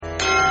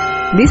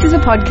This is a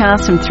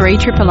podcast from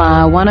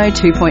 3RRR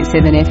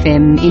 102.7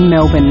 FM in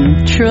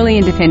Melbourne, truly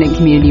independent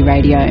community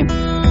radio.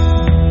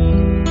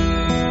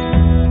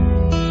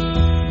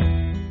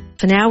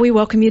 For now, we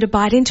welcome you to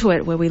Bite Into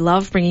It, where we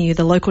love bringing you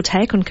the local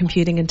take on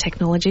computing and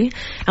technology.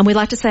 And we'd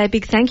like to say a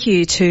big thank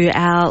you to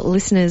our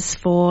listeners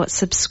for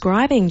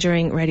subscribing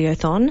during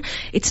Radiothon.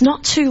 It's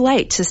not too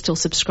late to still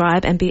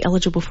subscribe and be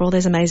eligible for all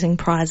those amazing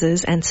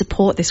prizes and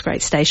support this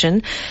great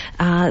station.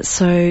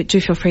 So do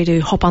feel free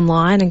to hop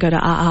online and go to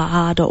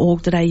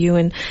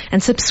rrr.org.au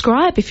and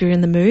subscribe if you're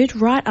in the mood,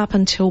 right up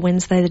until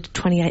Wednesday the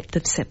 28th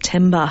of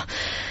September.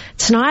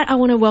 Tonight, I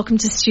want to welcome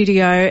to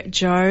studio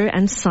Joe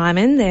and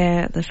Simon.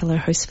 They're the fellow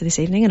hosts for this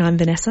evening, and I'm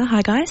Vanessa.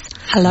 Hi, guys.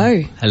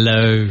 Hello.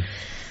 Hello.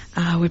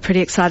 We're pretty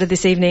excited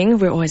this evening.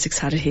 We're always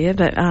excited here,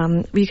 but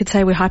you could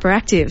say we're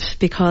hyperactive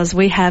because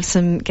we have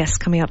some guests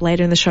coming up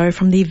later in the show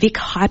from the Vic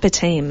Hyper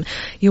team.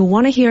 You'll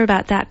want to hear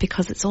about that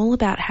because it's all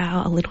about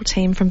how a little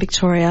team from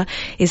Victoria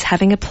is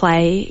having a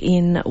play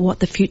in what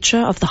the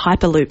future of the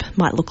Hyperloop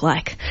might look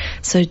like.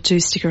 So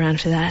do stick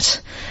around for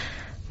that.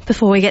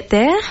 Before we get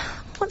there,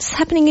 what's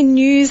happening in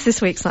news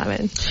this week,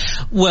 Simon?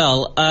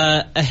 Well,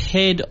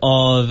 ahead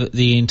of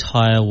the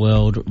entire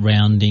world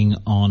rounding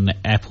on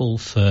Apple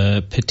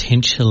for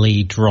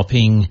potentially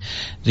dropping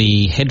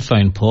the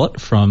headphone port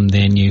from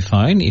their new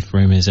phone, if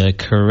rumours are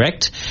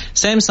correct,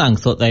 Samsung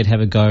thought they'd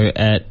have a go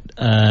at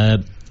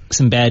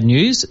some bad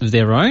news of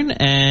their own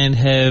and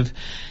have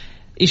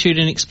issued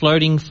an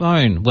exploding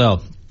phone.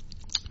 Well,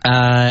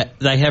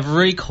 they have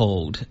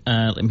recalled,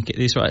 let me get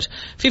this right,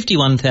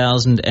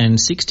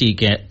 51,060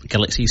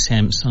 Galaxy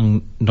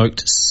Samsung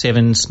Note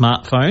 7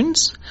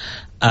 smartphones.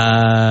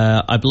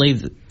 I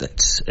believe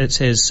that it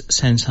says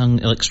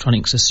Samsung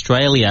Electronics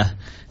Australia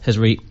has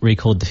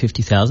recalled the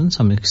 50,000,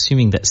 so I'm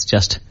assuming that's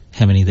just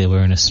how many there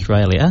were in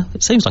Australia.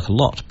 It seems like a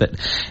lot, but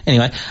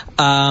anyway,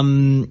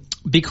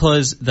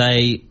 because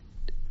they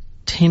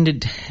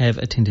tended to have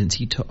a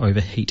tendency to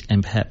overheat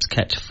and perhaps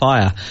catch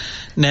fire.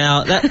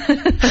 Now that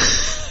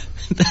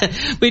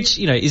which,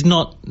 you know, is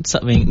not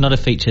a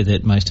feature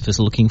that most of us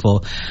are looking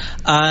for.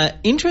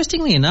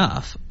 Interestingly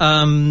enough,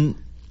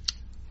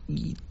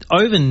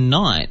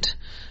 overnight,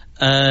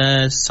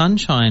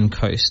 Sunshine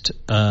Coast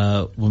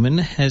woman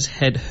has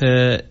had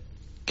her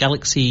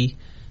Galaxy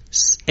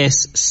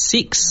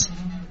S6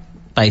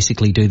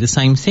 basically do the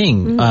same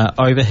thing,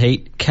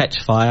 overheat,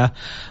 catch fire.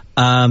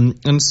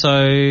 And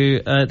so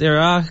there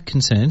are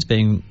concerns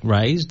being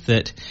raised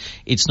that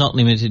it's not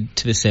limited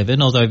to the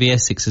 7, although the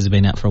S6 has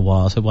been out for a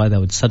while, so why they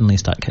would suddenly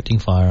start catching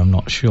fire, I'm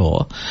not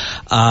sure.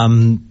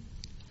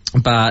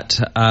 But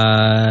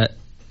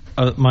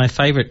my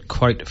favourite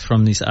quote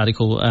from this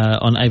article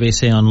on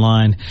ABC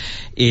Online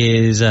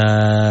is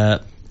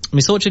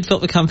Miss Orchard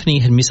felt the company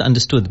had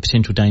misunderstood the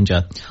potential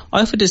danger.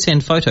 I offered to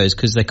send photos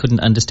because they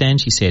couldn't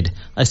understand, she said.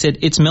 I said,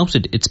 it's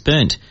melted, it's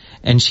burnt.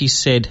 And she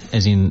said,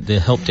 as in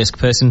the help desk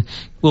person,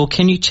 well,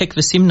 can you check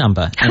the SIM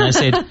number? And I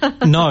said,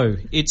 no,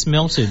 it's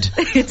melted.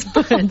 It's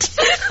burnt.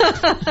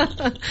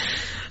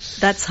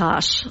 That's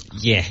harsh.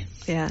 Yeah.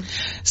 Yeah.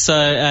 So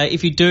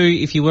if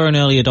you were an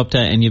early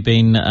adopter and you've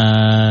been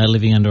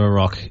living under a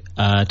rock,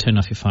 turn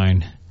off your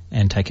phone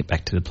and take it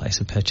back to the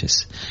place of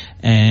purchase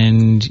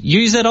and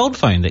use that old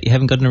phone that you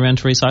haven't gotten around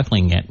to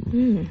recycling yet.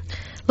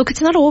 Look,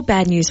 it's not all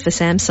bad news for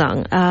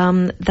Samsung.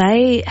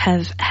 They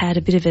have had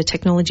a bit of a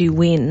technology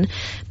win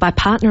by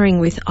partnering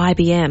with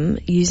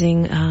IBM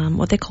using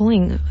what they're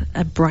calling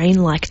a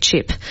brain-like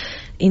chip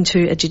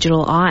into a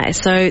digital eye.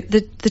 So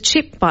the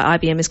chip by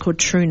IBM is called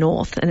True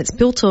North, and it's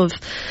built of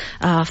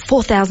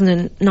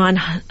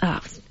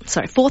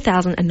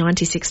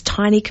 4,096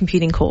 tiny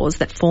computing cores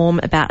that form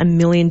about 1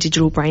 million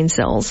digital brain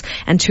cells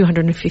and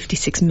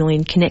 256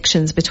 million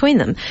connections between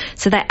them.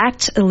 So they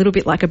act a little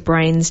bit like a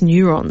brain's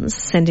neurons,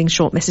 sending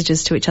short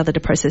messages to each other to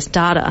process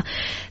data.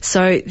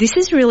 So this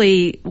is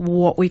really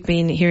what we've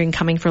been hearing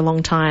coming for a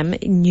long time,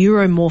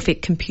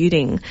 neuromorphic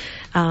computing.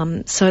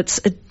 So it's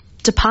a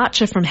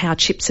departure from how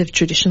chips have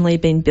traditionally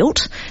been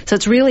built. So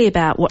it's really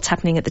about what's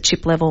happening at the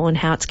chip level and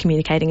how it's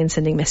communicating and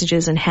sending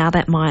messages and how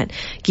that might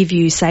give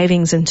you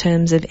savings in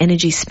terms of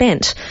energy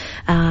spent,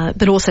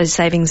 but also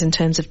savings in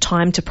terms of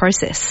time to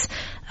process.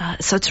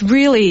 So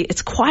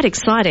it's quite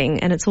exciting,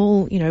 and it's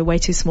all, way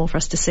too small for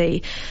us to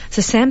see.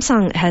 So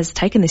Samsung has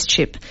taken this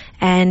chip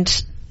and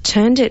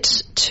turned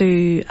it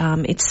to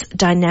its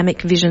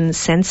dynamic vision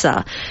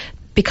sensor,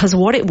 because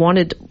what it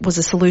wanted was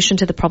a solution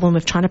to the problem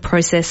of trying to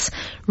process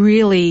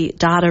really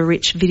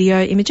data-rich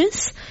video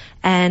images,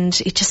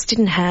 and it just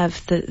didn't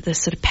have the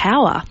sort of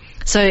power.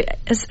 So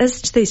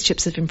as these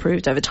chips have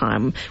improved over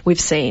time, we've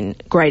seen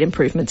great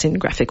improvements in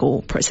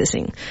graphical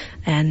processing.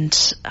 And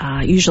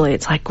usually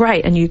it's like,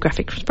 great, a new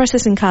graphic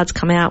processing card's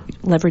come out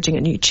leveraging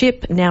a new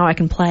chip. Now I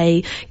can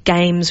play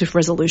games with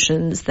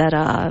resolutions that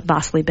are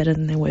vastly better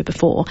than they were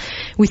before.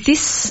 With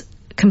this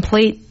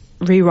complete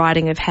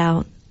rewriting of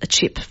how a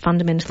chip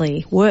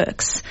fundamentally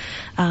works,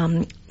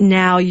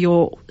 now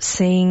you're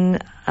seeing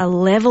a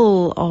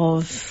level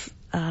of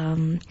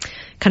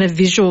kind of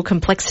visual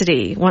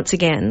complexity once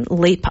again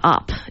leap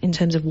up in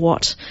terms of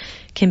what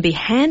can be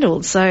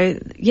handled. So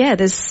yeah,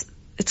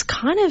 it's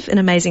kind of an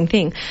amazing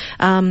thing.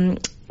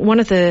 One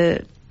of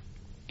the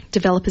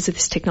developers of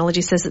this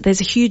technology says that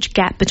there's a huge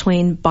gap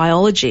between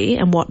biology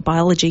and what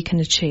biology can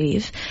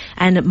achieve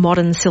and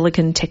modern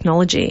silicon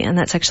technology, and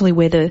that's actually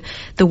where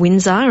the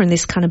wins are in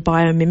this kind of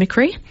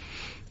biomimicry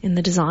in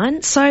the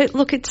design. So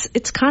look,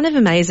 it's kind of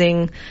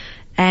amazing,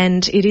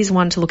 and it is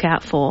one to look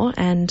out for,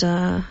 and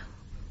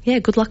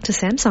good luck to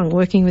Samsung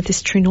working with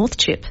this True North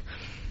chip.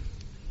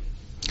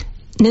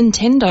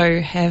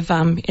 Nintendo have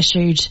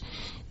issued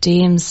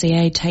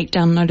DMCA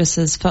takedown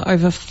notices for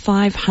over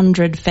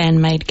 500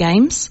 fan-made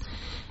games.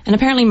 And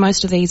apparently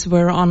most of these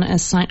were on a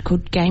site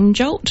called Game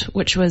Jolt,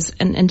 which was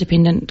an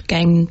independent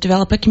game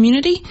developer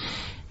community.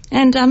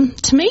 And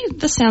to me,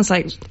 this sounds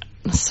like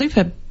a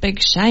super big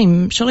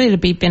shame. Surely it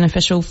would be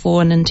beneficial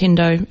for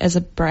Nintendo as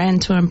a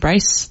brand to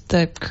embrace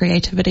the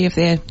creativity of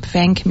their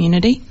fan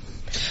community.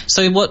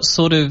 So what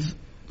sort of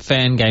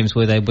fan games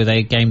were they? Were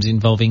they games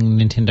involving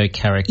Nintendo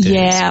characters?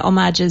 Yeah,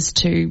 homages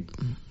to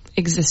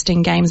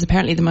existing games.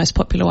 Apparently the most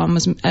popular one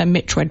was a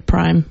Metroid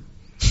Prime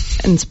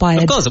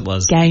inspired Of course it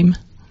was. Game.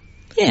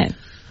 Yeah.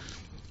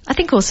 I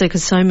think also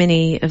because so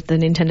many of the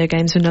Nintendo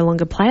games were no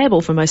longer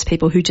playable for most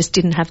people who just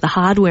didn't have the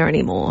hardware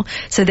anymore.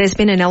 So there's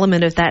been an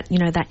element of that,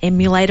 that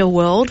emulator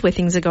world where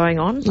things are going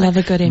on. Love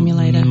a good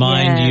emulator.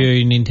 Mind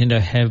you, Nintendo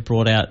have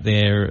brought out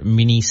their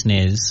mini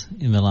SNES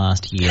in the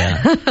last year.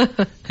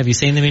 Have you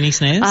seen the mini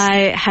SNES?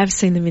 I have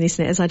seen the mini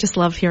SNES. I just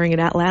love hearing it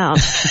out loud.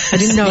 I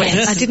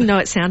didn't know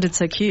it sounded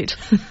so cute.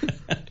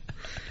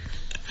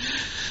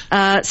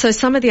 So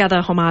some of the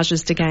other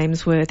homages to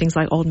games were things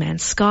like Old Man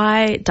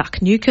Sky, Duck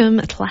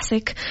Nukem, a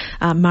classic,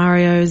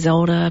 Mario,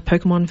 Zelda,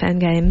 Pokemon fan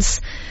games.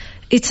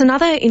 It's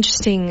another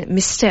interesting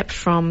misstep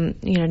from,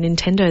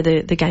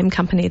 Nintendo, the game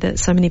company that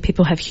so many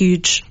people have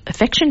huge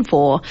affection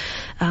for.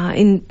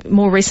 In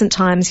more recent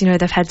times,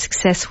 they've had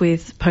success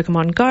with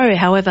Pokemon Go.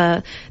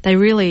 However,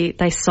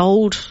 they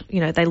sold,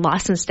 they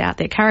licensed out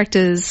their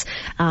characters.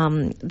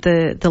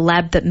 The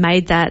lab that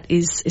made that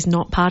is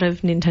not part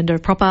of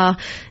Nintendo proper.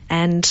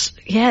 And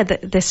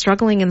they're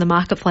struggling in the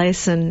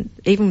marketplace, and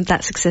even with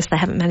that success, they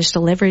haven't managed to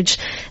leverage.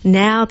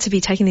 Now to be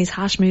taking these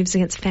harsh moves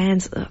against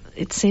fans,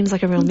 it seems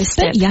like a real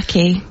misstep. It's a bit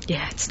yucky.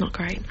 Yeah, it's not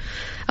great.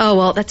 Oh,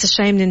 well, that's a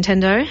shame,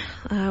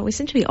 Nintendo. We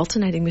seem to be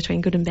alternating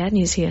between good and bad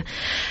news here.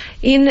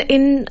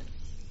 In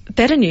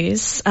better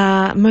news,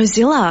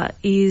 Mozilla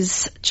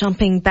is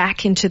jumping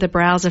back into the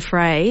browser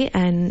fray,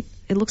 and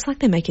it looks like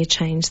they're making a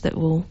change that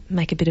will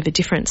make a bit of a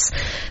difference.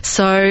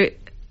 So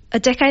a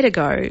decade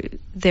ago,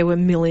 there were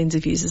millions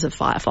of users of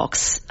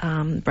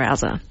Firefox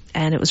browser,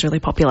 and it was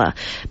really popular.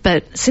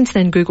 But since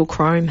then, Google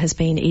Chrome has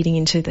been eating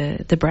into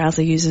the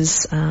browser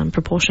users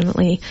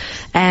proportionately,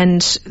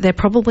 and they're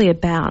probably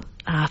about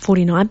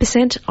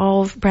 49%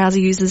 of browser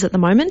users at the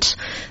moment,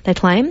 they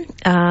claim.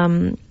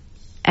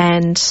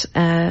 And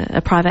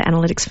a private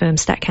analytics firm,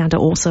 StatCounter,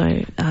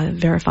 also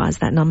verifies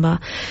that number.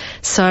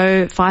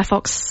 So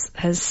Firefox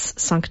has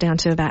sunk down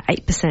to about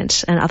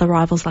 8%, and other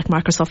rivals like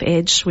Microsoft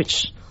Edge,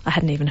 which I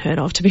hadn't even heard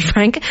of, to be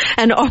frank,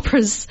 and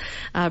Opera's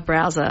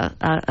browser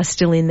are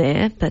still in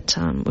there, but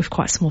with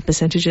quite small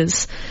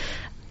percentages.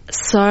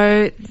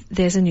 So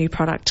there's a new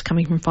product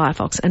coming from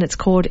Firefox, and it's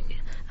called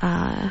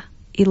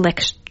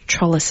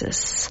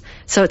Electrolysis.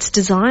 So it's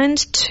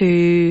designed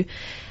to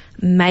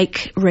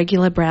make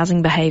regular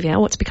browsing behavior,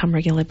 what's become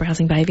regular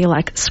browsing behavior,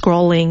 like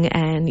scrolling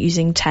and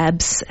using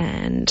tabs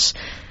and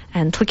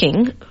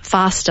clicking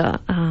faster,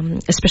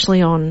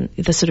 especially on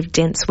the sort of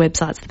dense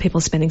websites that people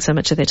are spending so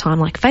much of their time,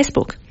 like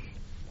Facebook.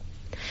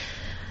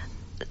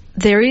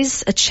 There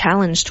is a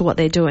challenge to what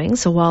they're doing.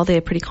 So while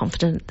they're pretty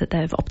confident that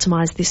they've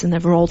optimized this and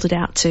they've rolled it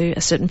out to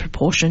a certain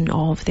proportion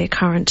of their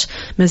current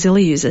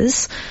Mozilla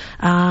users,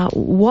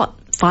 what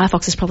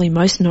Firefox is probably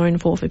most known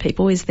for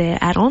people is their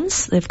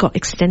add-ons. They've got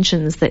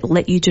extensions that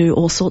let you do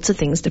all sorts of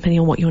things depending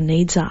on what your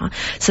needs are.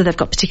 So they've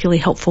got particularly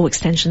helpful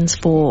extensions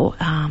for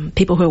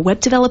people who are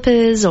web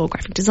developers or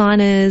graphic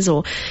designers,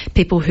 or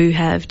people who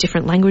have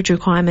different language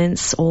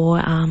requirements,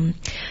 or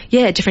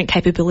different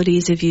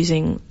capabilities of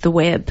using the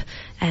web.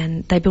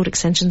 And they build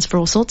extensions for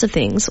all sorts of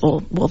things,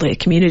 or their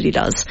community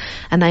does,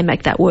 and they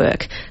make that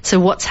work.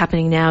 So what's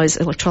happening now is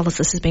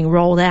Electrolysis is being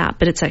rolled out,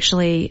 but it's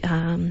actually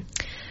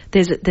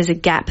there's a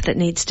gap that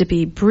needs to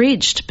be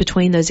bridged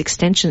between those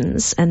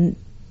extensions and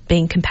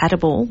being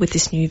compatible with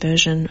this new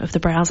version of the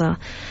browser.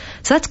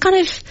 So it's kind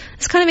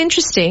of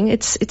interesting.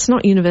 It's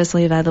not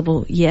universally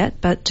available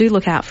yet, but do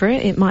look out for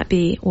it. It might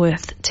be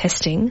worth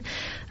testing.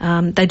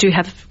 They do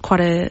have quite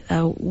a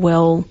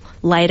well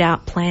laid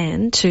out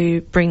plan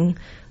to bring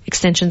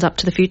extensions up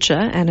to the future,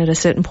 and at a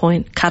certain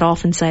point cut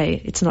off and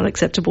say it's not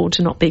acceptable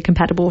to not be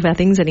compatible with our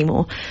things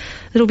anymore.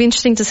 It'll be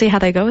interesting to see how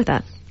they go with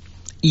that.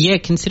 Yeah,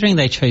 considering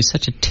they chose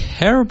such a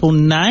terrible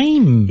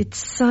name.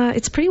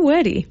 It's pretty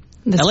wordy.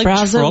 This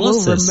browser will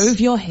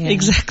remove your hair.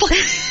 Exactly.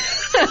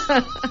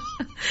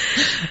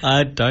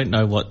 I don't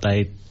know what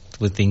they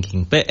were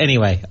thinking. But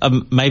anyway,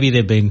 maybe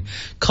they've been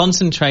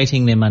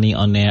concentrating their money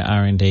on their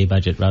R&D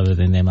budget rather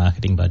than their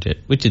marketing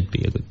budget, which would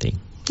be a good thing.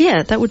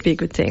 Yeah, that would be a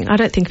good thing. I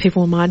don't think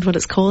people will mind what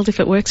it's called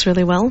if it works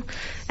really well.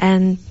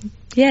 And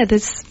yeah,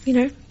 there's,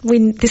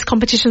 this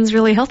competition's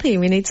really healthy.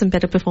 We need some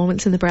better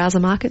performance in the browser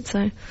market,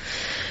 so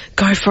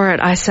go for it,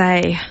 I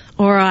say.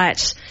 All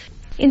right.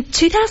 In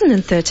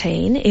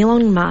 2013,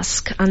 Elon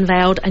Musk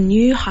unveiled a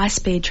new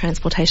high-speed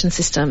transportation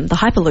system, the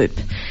Hyperloop.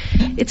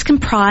 It's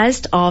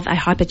comprised of a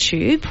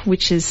hypertube,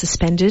 which is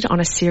suspended on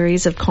a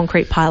series of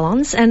concrete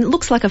pylons and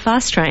looks like a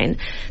fast train.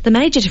 The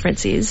major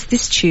difference is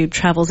this tube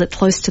travels at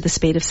close to the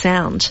speed of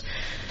sound.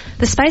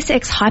 The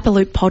SpaceX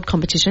Hyperloop pod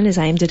competition is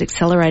aimed at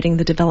accelerating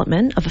the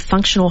development of a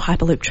functional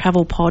Hyperloop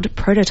travel pod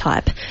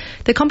prototype.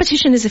 The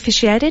competition is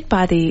officiated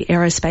by the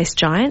aerospace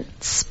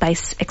giant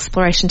Space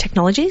Exploration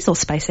Technologies, or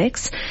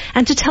SpaceX.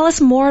 And to tell us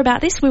more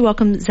about this, we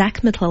welcome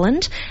Zach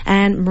McClelland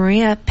and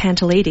Maria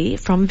Pantalidi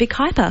from Vic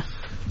Hyper.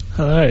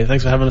 Hello,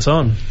 thanks for having us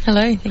on.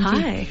 Hello, thank you.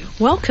 Hi,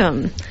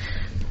 welcome.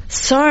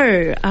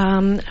 So,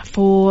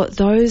 for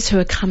those who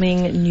are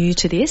coming new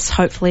to this,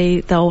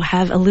 hopefully they'll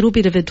have a little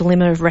bit of a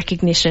glimmer of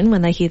recognition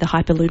when they hear the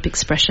Hyperloop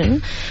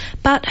expression.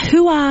 But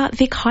who are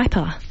Vic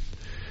Hyper?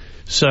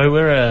 So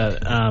we're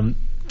a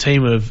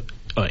team of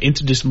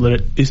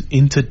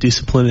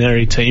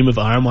interdisciplinary team of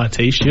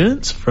RMIT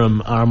students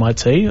from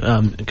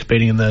RMIT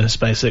competing in the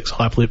SpaceX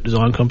Hyperloop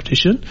design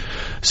competition.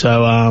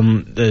 So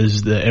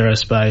there's the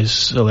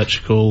aerospace,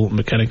 electrical,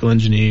 mechanical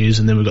engineers,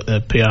 and then we've got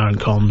the PR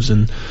and comms,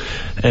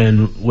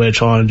 and we're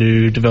trying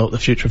to develop the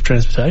future of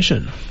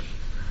transportation.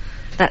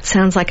 That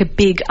sounds like a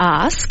big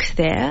ask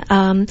there.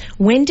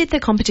 When did the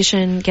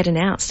competition get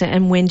announced,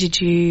 and when did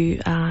you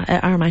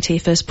at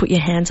RMIT first put your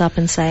hands up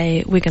and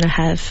say, we're going to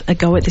have a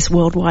go at this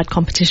worldwide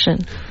competition?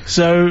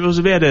 So it was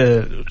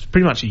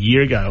pretty much a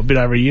year ago, a bit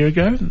over a year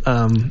ago.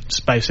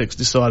 SpaceX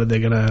decided they're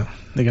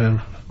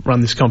gonna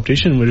run this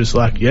competition. We're just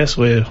like, yes,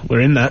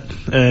 we're in that,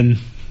 and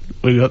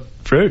we got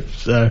through.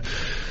 So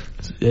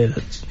yeah.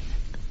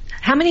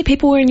 How many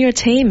people were in your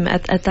team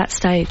at that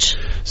stage?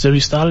 So we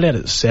started out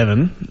at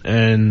 7,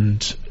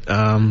 and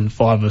 5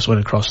 of us went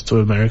across to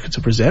America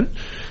to present,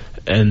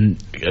 and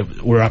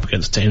we're up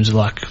against teams of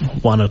like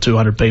 100 or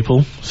 200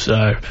 people.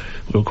 So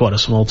we were quite a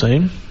small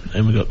team,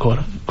 and we got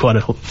quite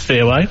a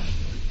fair way.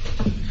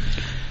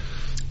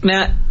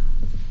 Now,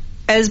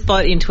 as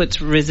Byte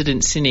Intuit's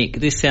resident cynic,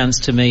 this sounds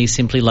to me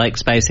simply like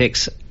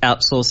SpaceX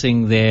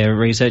outsourcing their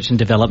research and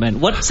development.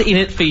 What's in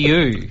it for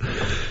you?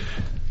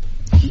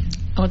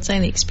 I would say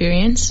the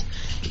experience.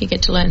 You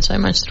get to learn so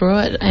much through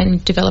it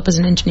and develop as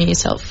an engineer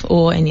yourself,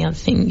 or any other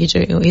thing you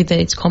do, either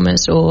it's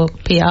commerce or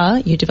PR.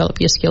 You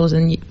develop your skills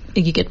and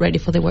you get ready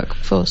for the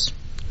workforce.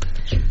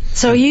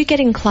 So are you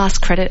getting class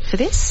credit for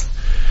this?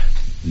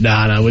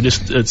 No,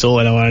 it's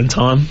all in our own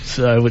time,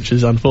 so which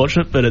is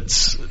unfortunate, but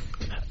it's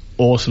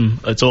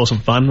awesome. It's awesome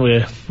fun.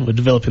 We're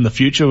developing the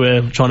future.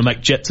 We're trying to make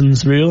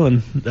Jetsons real,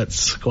 and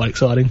that's quite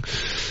exciting.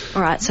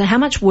 All right, so how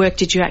much work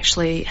did you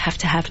actually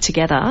have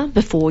together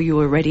before you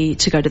were ready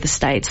to go to the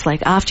States?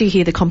 Like, after you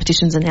hear the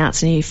competition's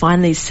announced and you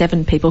find these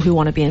 7 people who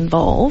want to be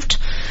involved,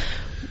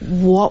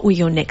 what were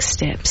your next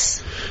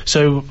steps?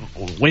 So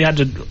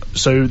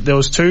there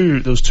was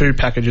two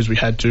packages we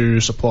had to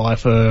supply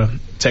for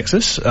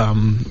Texas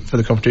for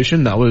the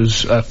competition. That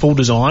was a full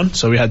design,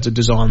 so we had to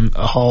design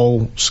a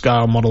whole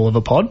scale model of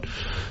a pod.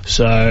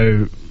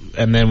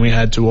 And then we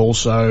had to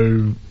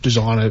also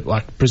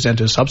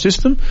present a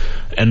subsystem,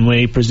 and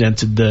we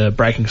presented the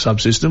braking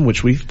subsystem,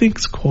 which we think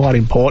is quite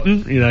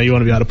important. You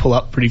want to be able to pull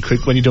up pretty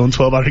quick when you're doing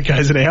 1,200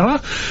 k's an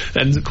hour,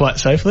 and quite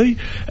safely.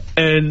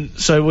 And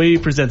so we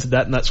presented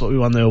that, and that's what we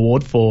won the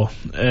award for.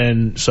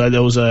 And so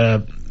there was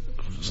a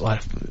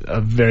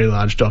very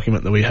large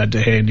document that we had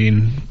to hand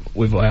in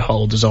with our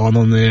whole design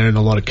on there, and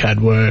a lot of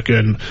CAD work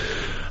and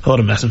a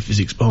lot of massive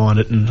physics behind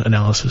it and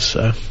analysis.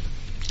 So.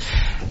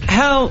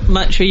 How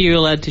much are you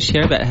allowed to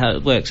share about how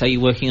it works? Are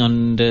you working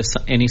on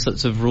any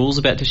sorts of rules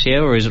about to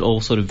share, or is it all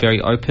sort of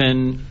very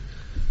open?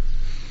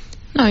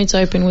 No, it's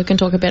open. We can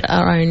talk about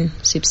our own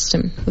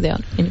system without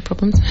any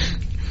problems.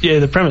 Yeah,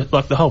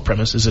 the whole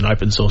premise is an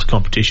open source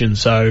competition,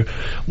 so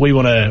we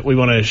want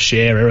to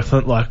share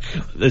everything. Like,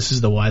 this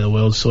is the way the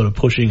world's sort of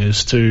pushing,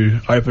 is to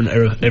open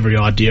every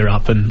idea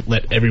up and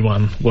let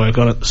everyone work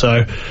on it.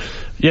 So,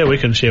 yeah, we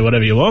can share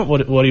whatever you want.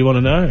 What do you want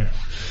to know?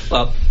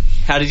 Well,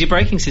 how does your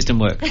braking system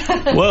work?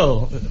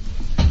 Well,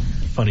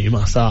 funny you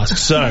must ask.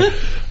 So,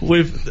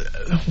 with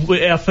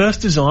our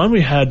first design,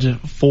 we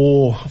had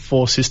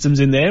four systems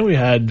in there. We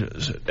had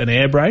an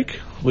air brake,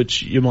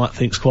 which you might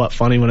think is quite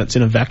funny when it's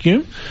in a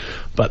vacuum,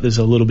 but there's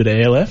a little bit of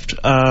air left.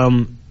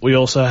 We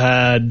also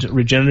had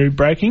regenerative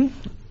braking,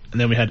 and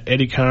then we had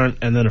eddy current,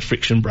 and then a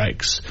friction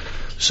brakes.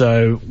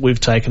 So we've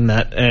taken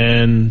that,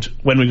 and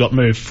when we got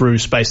moved through,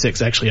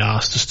 SpaceX actually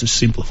asked us to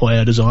simplify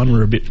our design.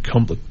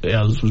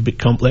 Ours was a bit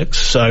complex,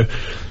 so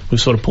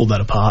we've sort of pulled that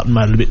apart and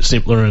made it a bit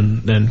simpler,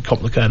 and then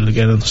complicated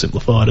again and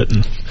simplified it,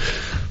 and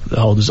the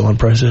whole design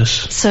process.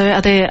 So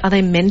are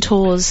there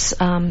mentors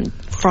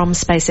from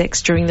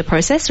SpaceX during the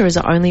process, or is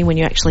it only when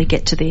you actually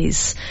get to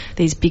these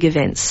big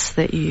events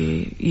that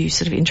you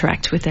sort of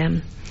interact with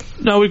them?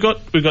 No, we've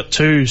got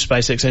 2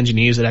 SpaceX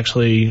engineers that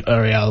actually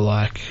are our,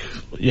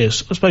 I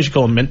suppose you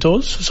call them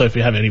mentors. So if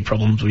we have any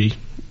problems, we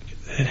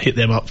hit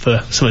them up for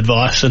some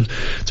advice, and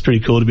it's pretty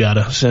cool to be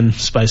able to send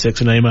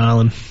SpaceX an email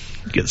and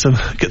get some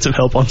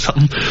help on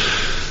something.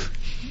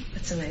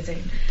 That's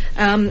amazing.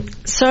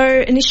 So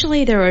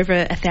initially there were over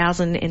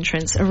 1,000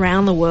 entrants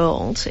around the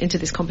world into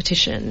this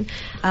competition.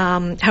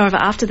 However,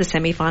 after the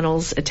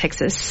semi-finals at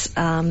Texas,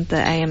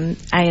 the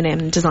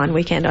A&M Design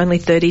Weekend, only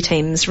 30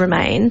 teams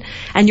remain,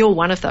 and you're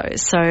one of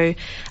those. So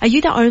are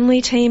you the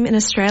only team in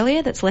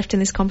Australia that's left in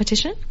this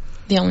competition?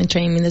 The only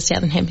team in the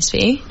Southern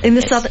Hemisphere. In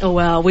the Southern, oh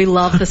wow, we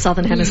love the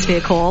Southern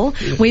Hemisphere call.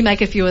 We make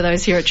a few of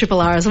those here at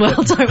Triple R as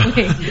well, don't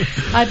we?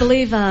 I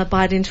believe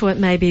Byte Into It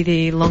may be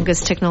the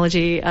longest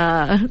technology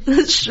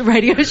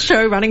radio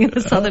show running in the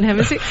Southern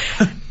Hemisphere.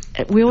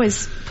 We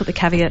always put the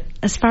caveat,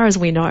 as far as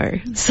we know.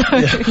 So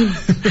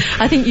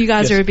I think you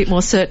guys are a bit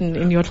more certain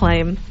in your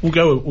claim. We'll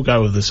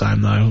go with the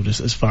same though, just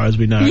as far as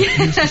we know,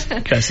 just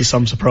in case there's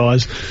some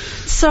surprise.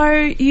 So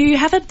you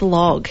have a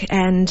blog,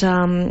 and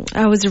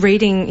I was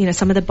reading,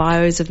 some of the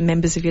bios of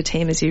members of your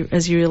team as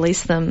you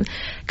release them.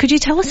 Could you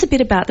tell us a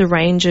bit about the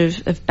range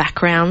of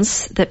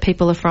backgrounds that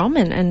people are from,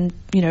 and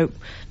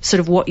sort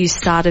of what you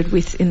started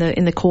with in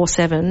the core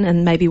 7,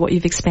 and maybe what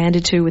you've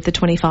expanded to with the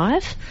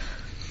 25?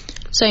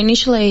 So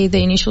initially,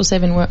 the initial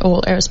 7 were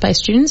all aerospace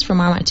students from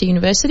RMIT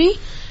University,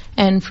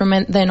 and from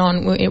then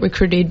on, it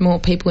recruited more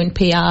people in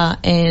PR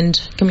and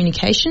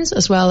communications,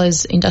 as well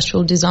as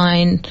industrial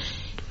design,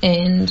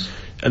 and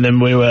then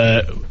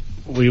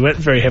we went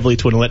very heavily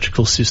to an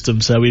electrical system,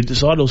 so we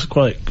decided it was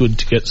quite good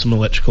to get some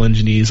electrical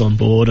engineers on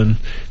board, and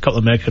a couple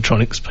of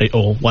mechatronics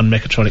or one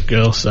mechatronic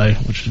girl,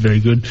 which was very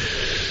good.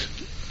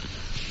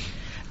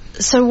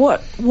 So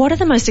what are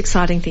the most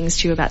exciting things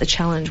to you about the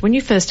challenge? When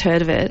you first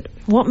heard of it,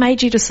 what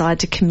made you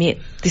decide to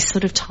commit this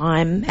sort of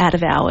time out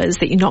of hours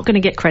that you're not going to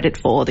get credit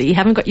for, that you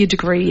haven't got your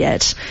degree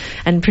yet,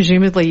 and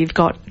presumably you've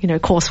got,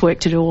 coursework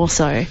to do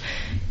also?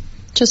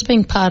 Just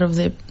being part of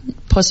the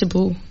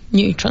possible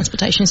new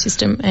transportation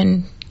system,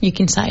 and you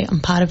can say,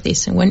 I'm part of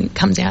this, and when it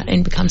comes out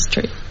and becomes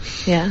true.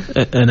 Yeah.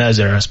 And as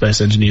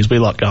aerospace engineers, we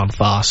like going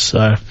fast,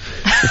 so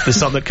if there's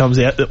something that comes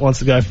out that wants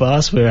to go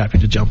fast, we're happy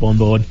to jump on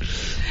board.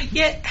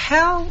 Yeah,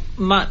 how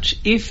much,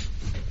 if,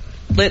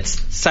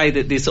 let's say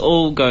that this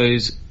all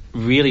goes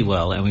really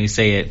well and we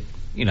see it,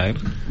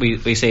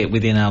 we see it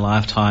within our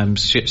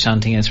lifetimes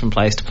shunting us from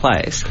place to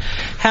place,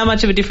 how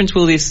much of a difference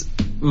will this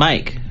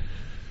make?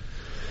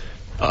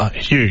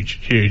 Huge.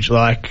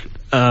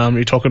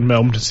 You're talking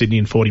Melbourne to Sydney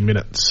in 40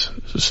 minutes.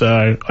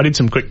 So I did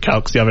some quick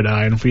calcs the other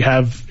day, and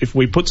if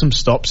we put some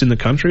stops in the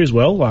country as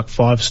well, like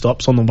 5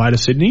 stops on the way to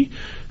Sydney,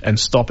 and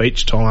stop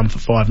each time for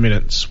 5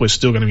 minutes, we're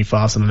still going to be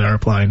faster than an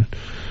aeroplane.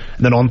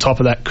 And then on top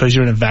of that, because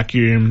you're in a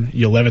vacuum,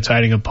 you're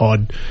levitating a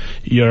pod,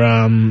 you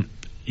don't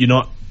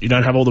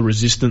have all the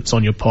resistance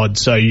on your pod,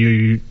 so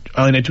you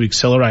only need to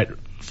accelerate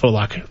for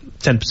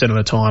 10% of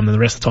the time, and the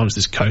rest of the time it's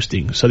just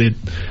coasting. So the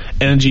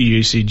energy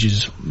usage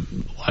is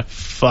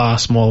far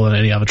smaller than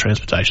any other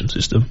transportation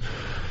system.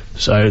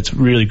 So it's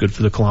really good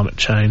for the climate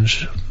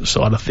change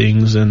side of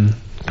things and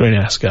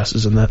greenhouse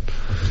gases and that.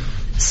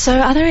 So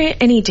are there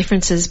any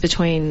differences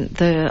between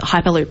the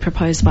Hyperloop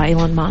proposed by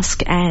Elon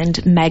Musk and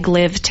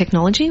maglev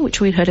technology,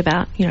 which we'd heard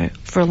about,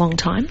 for a long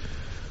time?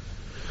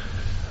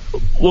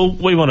 Well,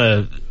 we want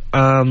to...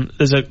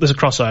 there's a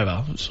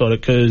crossover, sort of,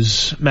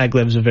 because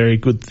maglev's a very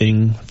good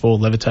thing for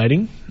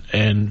levitating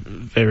and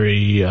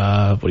very,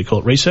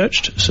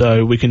 researched.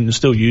 So we can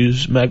still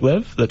use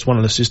maglev. That's one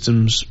of the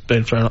systems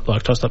being thrown up,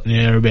 tossed up in the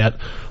air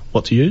about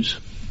what to use.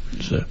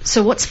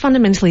 So what's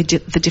fundamentally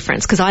the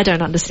difference? Because I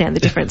don't understand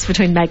the difference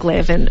between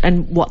maglev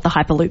and what the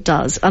Hyperloop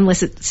does,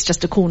 unless it's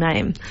just a cool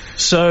name.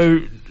 So,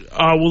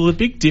 the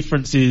big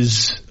difference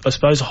is, I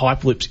suppose,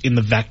 Hyperloops in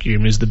the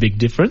vacuum is the big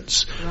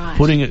difference. Right.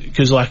 Putting it,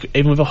 because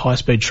even with a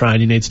high-speed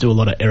train, you need to do a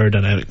lot of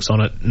aerodynamics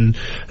on it, and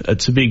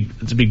it's a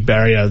big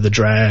barrier, the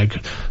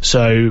drag.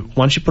 So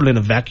once you put it in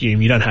a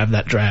vacuum, you don't have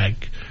that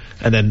drag,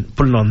 and then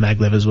put it on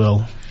maglev as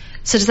well.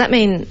 So does that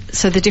mean,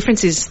 the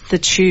difference is the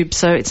tube,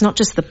 so it's not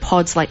just the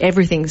pods,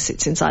 everything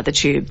sits inside the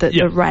tube,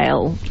 the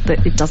rail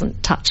that it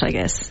doesn't touch, I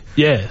guess?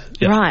 Yeah.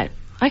 Right.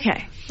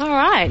 Okay. All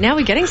right. Now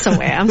we're getting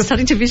somewhere. I'm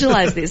starting to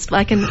visualise this.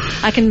 I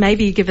can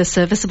maybe give a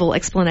serviceable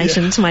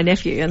explanation to my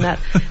nephew, and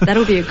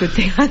that'll be a good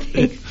thing, I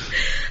think.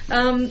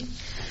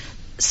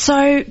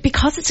 So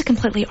because it's a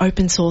completely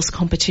open source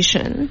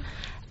competition,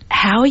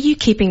 how are you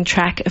keeping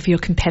track of your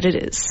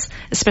competitors,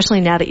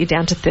 especially now that you're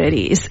down to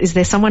 30? Is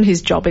there someone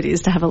whose job it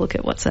is to have a look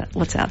at what's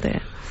out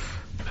there?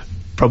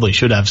 Probably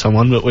should have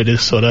someone, but we're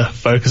just sort of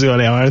focusing on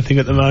our own thing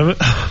at the moment.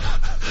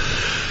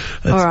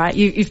 All right,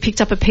 you've picked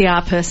up a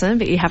PR person,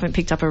 but you haven't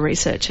picked up a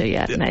researcher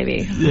yet,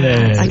 maybe.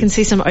 Yeah. I can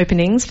see some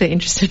openings for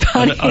interested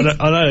parties. I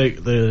know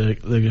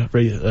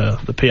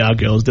the PR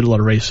girls did a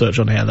lot of research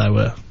on how they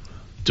were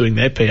doing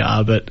their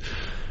PR, but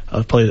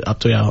probably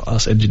up to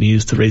us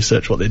engineers to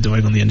research what they're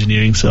doing on the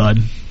engineering side.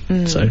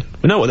 So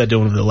we know what they're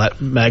doing on the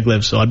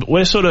maglev side, but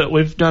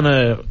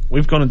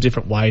we've gone a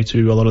different way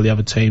to a lot of the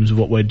other teams of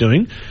what we're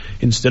doing.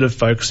 Instead of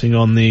focusing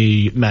on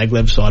the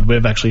maglev side,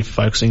 we're actually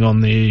focusing on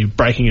the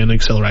braking and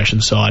acceleration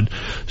side.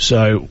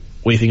 So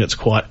we think it's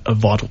quite a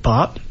vital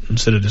part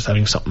instead of just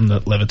having something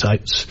that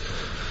levitates.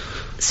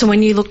 So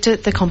when you looked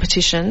at the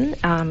competition,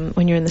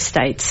 when you're in the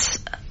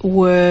States,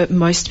 were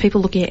most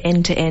people looking at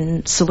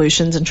end-to-end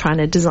solutions and trying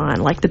to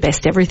design like the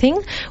best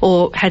everything,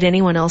 or had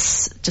anyone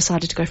else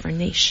decided to go for a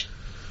niche?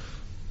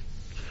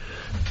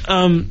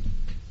 Well,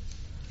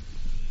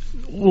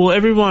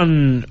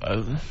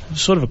 everyone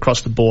sort of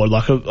across the board,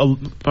 like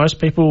most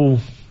people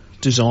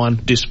designed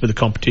this for the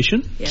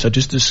competition. Yeah. So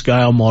just a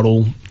scale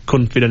model,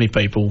 couldn't fit any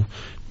people,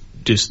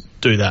 just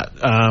do that.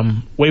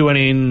 We went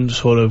in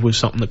sort of with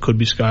something that could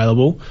be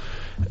scalable,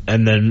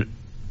 and then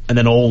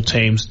all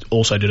teams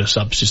also did a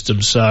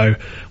subsystem. So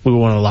we were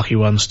one of the lucky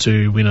ones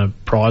to win a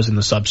prize in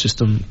the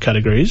subsystem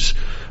categories,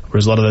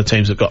 whereas a lot of the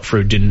teams that got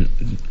through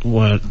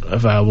weren't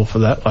available for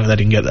that. Like, they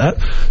didn't get that.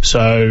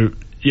 So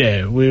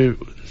yeah,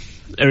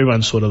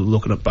 everyone's sort of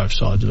looking at both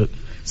sides of it.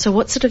 So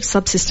what sort of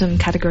subsystem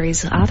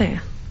categories are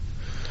there?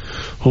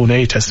 Oh, now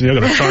you're testing me.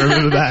 I've got to try and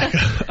remember back.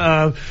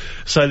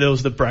 So there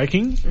was the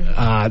braking,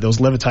 there was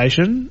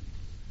levitation,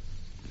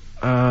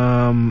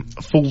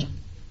 full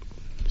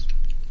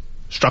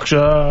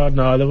structure.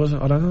 No, there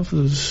wasn't. I don't know if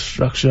there was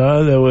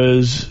structure. There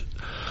was.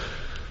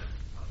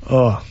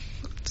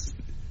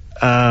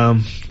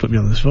 Put me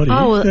on the spot here.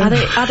 Oh, well,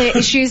 are there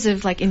issues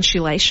of like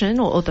insulation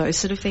or those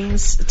sort of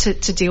things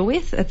to deal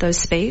with at those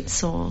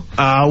speeds, or?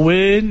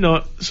 We're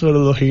not sort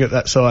of looking at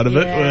that side of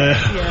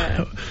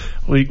it.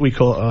 We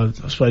call it,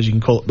 I suppose you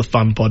can call it the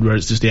fun pod, where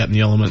it's just out in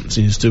the elements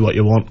and you just do what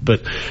you want.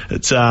 But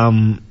it's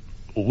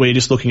we're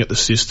just looking at the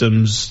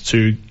systems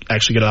to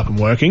actually get it up and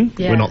working.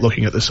 Yeah. We're not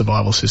looking at the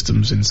survival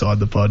systems inside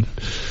the pod.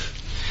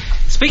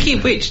 Speaking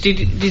of which,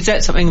 is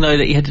that something though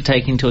that you had to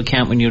take into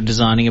account when you're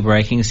designing a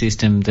braking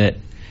system? That,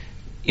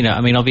 you know, I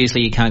mean,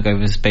 obviously you can't go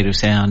with the speed of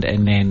sound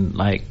and then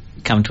like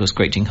come to a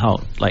screeching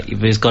halt. Like,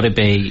 there's got to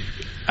be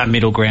a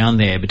middle ground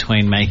there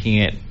between making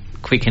it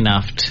quick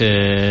enough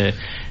to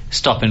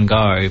stop and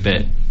go,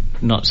 but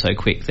not so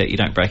quick that you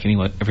don't break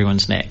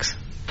everyone's necks.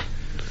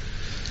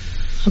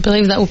 I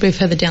believe that will be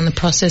further down the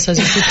process as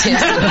you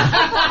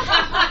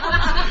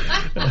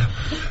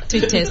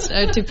test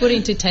to put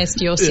into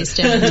test your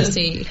system and to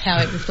see how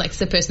it reflects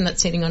the person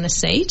that's sitting on a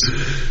seat.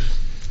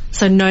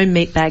 So no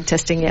meat bag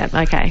testing yet.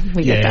 Okay,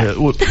 we get that.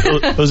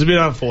 It was a bit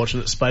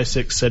unfortunate.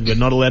 SpaceX said we're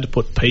not allowed to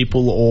put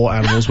people or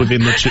animals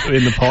within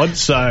in the pod,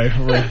 so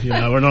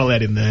we're not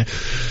allowed in there.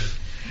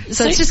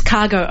 So it's just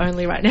cargo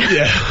only right now.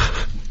 Yeah.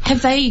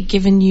 Have they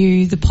given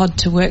you the pod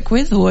to work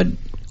with, or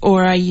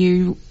are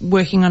you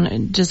working on a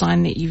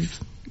design that you've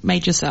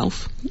made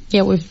yourself?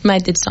 Yeah, we've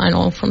made the design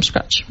all from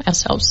scratch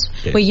ourselves.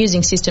 Yeah. We're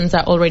using systems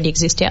that already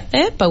exist out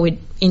there, but we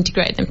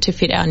integrate them to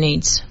fit our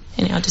needs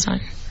in our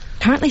design.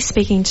 Currently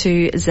speaking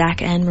to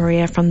Zach and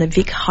Maria from the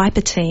Vic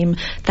Hyper team.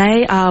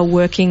 They are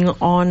working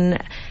on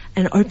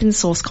an open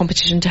source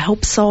competition to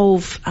help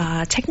solve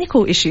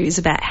technical issues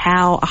about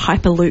how a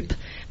Hyperloop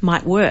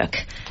might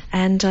work.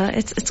 And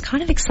it's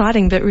kind of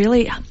exciting, but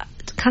really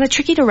kind of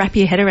tricky to wrap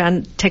your head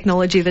around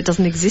technology that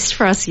doesn't exist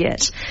for us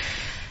yet.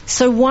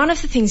 So one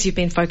of the things you've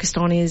been focused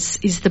on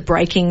is the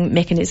braking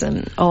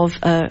mechanism of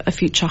a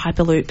future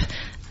Hyperloop.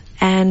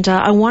 And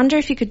I wonder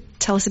if you could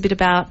tell us a bit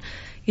about,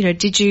 you know,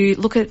 did you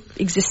look at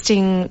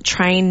existing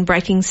train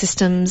braking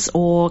systems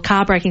or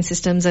car braking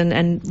systems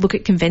and look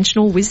at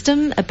conventional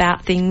wisdom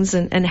about things,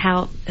 and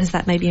how has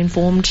that maybe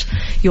informed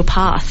your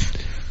path?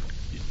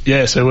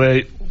 Yeah, so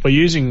we're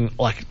using,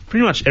 like,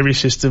 pretty much every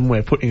system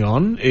we're putting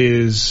on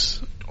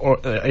is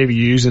either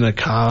used in a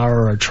car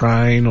or a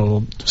train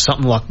or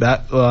something like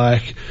that.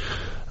 Like,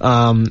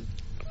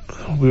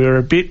 we were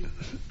a bit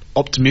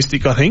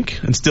optimistic, I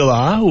think, and still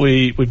are.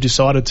 We've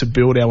decided to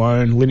build our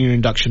own linear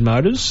induction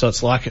motors, so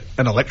it's like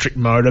an electric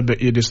motor,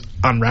 but you just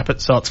unwrap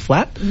it so it's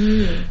flat.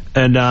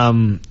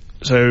 And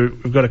so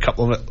we've got a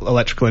couple of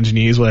electrical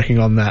engineers working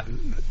on that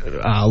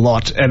a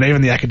lot, and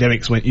even the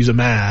academics went, "You're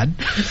mad,"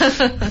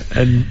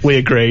 and we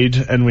agreed,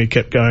 and we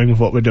kept going with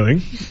what we're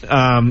doing.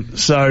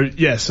 So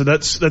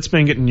that's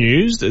been getting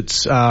used.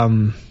 It's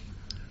been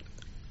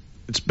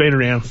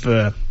around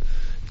for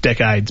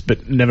decades,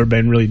 but never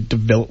been really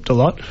developed a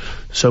lot.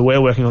 So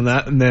we're working on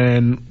that, and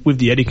then with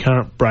the eddy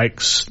current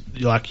brakes,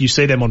 like, you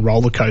see them on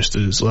roller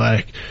coasters,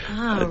 like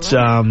it's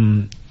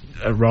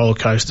roller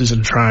coasters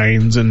and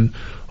trains and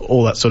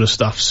all that sort of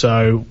stuff.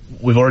 So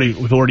we've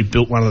already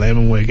built one of them,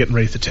 and we're getting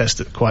ready to test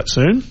it quite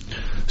soon.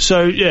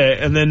 So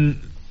and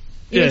then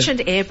you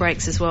mentioned air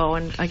brakes as well,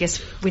 and I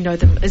guess we know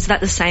them. Is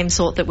that the same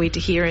sort that we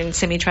hear in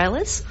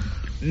semi-trailers?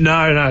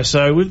 No.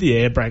 So with the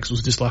air brakes, it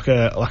was just like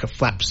a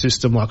flap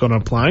system, like on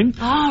a plane.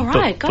 Oh,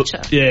 right,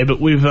 gotcha.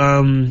 But we've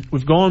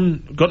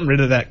gotten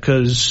rid of that,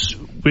 because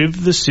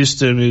with the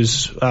system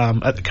is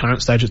at the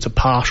current stage, it's a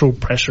partial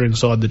pressure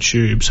inside the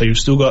tube, so you've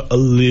still got a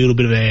little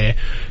bit of air,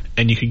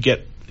 and you could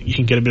get you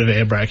can get a bit of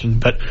air braking.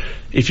 But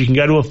if you can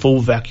go to a full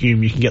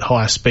vacuum, you can get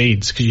higher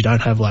speeds because you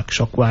don't have like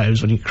shock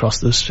waves when you cross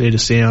the speed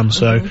of sound.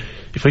 So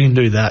if we can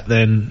do that,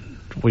 then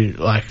if we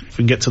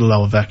can get to the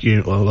lower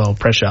vacuum or lower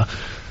pressure,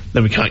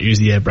 then we can't use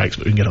the air brakes,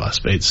 but we can get higher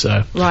speeds.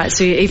 So right,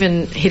 so you're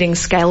even hitting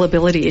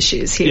scalability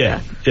issues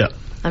here. Yeah.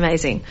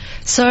 Amazing.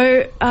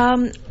 So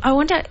I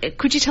wonder,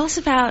 could you tell us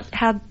about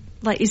how,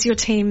 is your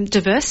team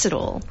diverse at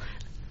all?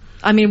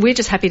 I mean, we're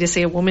just happy to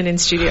see a woman in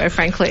studio,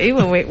 frankly,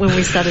 when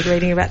we started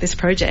reading about this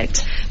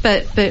project.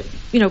 But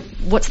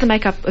what's the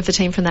makeup of the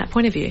team from that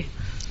point of view?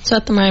 So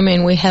at the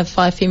moment we have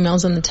 5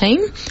 females on the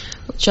team,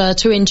 which are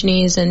 2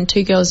 engineers and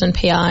 2 girls in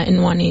PR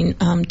and 1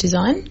 in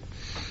design.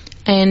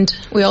 And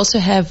we also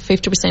have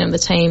 50% of the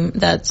team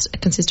that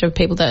consists of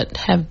people that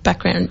have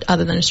background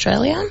other than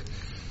Australia,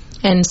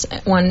 and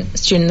 1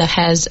 student that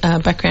has a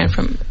background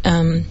from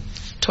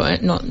Torres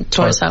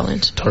Strait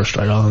Island. Torres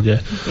Strait Island,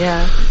 yeah.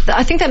 Yeah.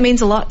 I think that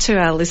means a lot to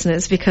our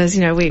listeners because,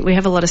 we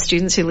have a lot of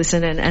students who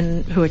listen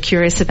and who are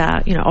curious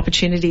about,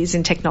 opportunities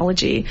in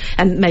technology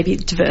and maybe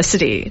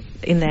diversity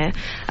in there.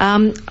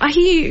 I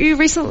hear you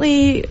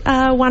recently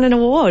won an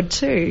award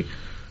too.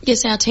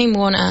 Yes, our team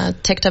won a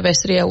Tech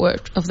Diversity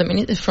Award from the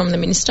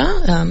Minister,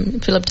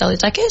 Philip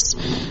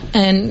Dalitakis,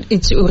 and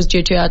it was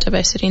due to our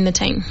diversity in the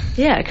team.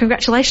 Yeah,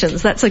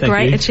 congratulations. That's a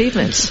great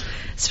achievement.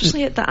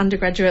 Especially at the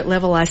undergraduate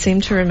level, I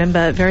seem to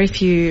remember very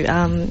few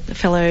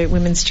fellow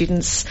women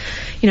students,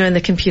 in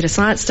the computer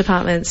science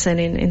departments and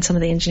in some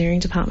of the engineering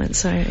departments,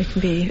 so it can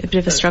be a bit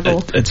of a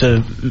struggle. It's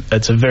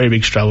a very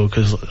big struggle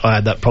because I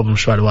had that problem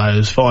straight away. I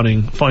was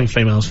finding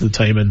females for the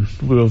team, and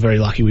we were very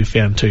lucky. We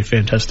found 2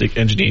 fantastic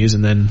engineers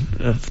and then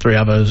 3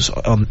 others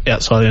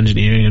outside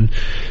engineering,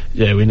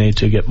 and we need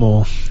to get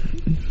more.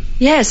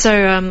 Yeah, so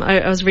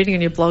I was reading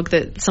on your blog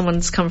that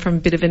someone's come from a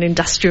bit of an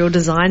industrial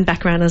design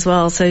background as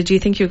well. So do you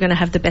think you're going to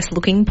have the best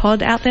looking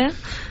pod out there?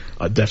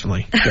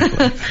 Definitely.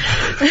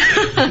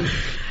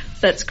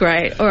 That's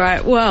great. All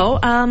right. Well,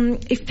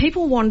 if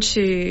people want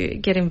to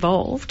get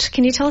involved,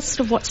 can you tell us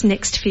sort of what's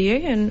next for you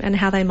and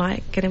how they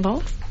might get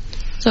involved?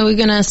 So we're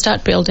going to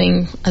start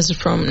building as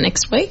from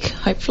next week,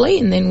 hopefully,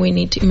 and then we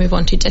need to move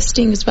on to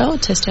testing as well,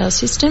 test our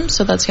system.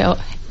 So that's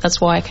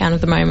why I can't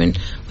at the moment.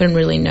 We don't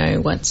really know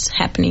what's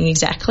happening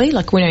exactly.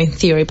 Like we know in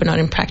theory, but not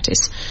in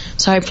practice.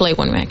 So hopefully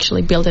when we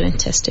actually build it and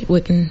test it,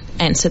 we can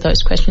answer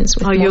those questions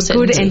with more certainty.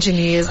 You're good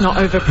engineers, not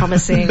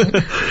over-promising.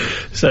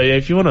 So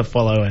if you want to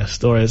follow our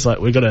story, it's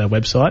we've got our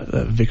website,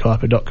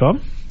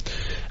 vichyper.com.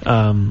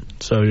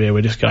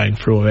 We're just going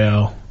through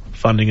our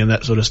funding and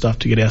that sort of stuff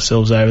to get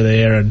ourselves over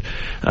there, and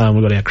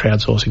we've got our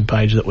crowdsourcing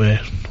page that we're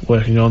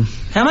working on.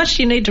 How much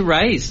do you need to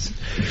raise?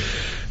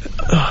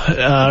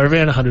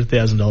 Around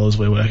 $100,000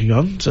 we're working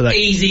on. So that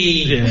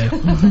easy.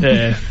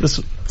 Yeah.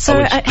 So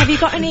have you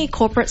got any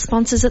corporate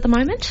sponsors at the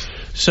moment?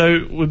 So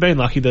we've been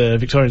lucky. The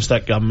Victorian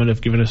State Government have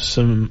given us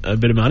a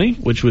bit of money,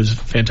 which was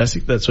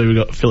fantastic. That's where we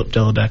got Philip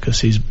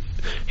Dalitakis.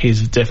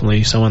 He's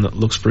definitely someone that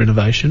looks for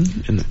innovation.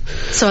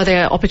 So are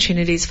there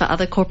opportunities for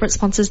other corporate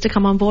sponsors to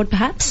come on board,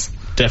 perhaps?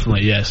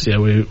 Definitely, yes. Yeah,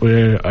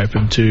 we're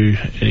open to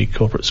any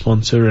corporate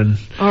sponsor. And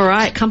all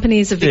right,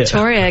 companies of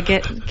Victoria,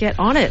 get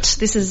on it.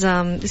 This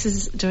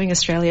is doing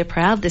Australia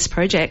proud, this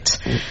project.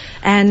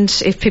 And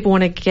if people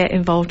want to get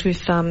involved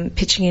with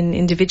pitching in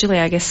individually,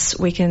 I guess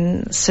we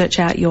can search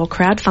out your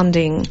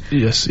crowdfunding.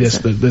 Yes.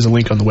 There's a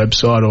link on the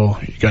website,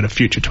 or you go to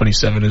Future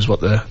 27 is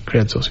what the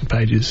crowdsourcing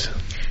page is.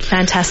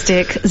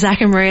 Fantastic.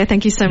 Zach and Maria,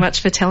 thank you so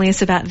much for telling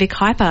us about Vic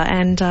Hyper,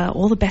 and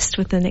all the best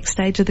with the next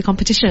stage of the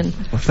competition.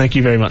 Well, thank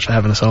you very much for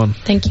having us on.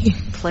 Thank you.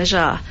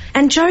 Pleasure.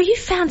 And Jo, you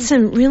found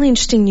some really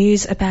interesting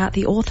news about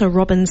the author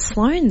Robin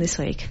Sloan this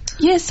week.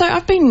 Yeah, so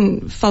I've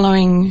been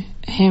following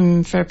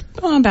him for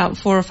about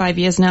 4 or 5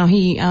 years now.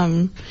 He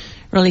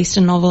released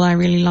a novel I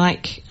really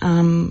like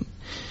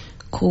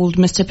called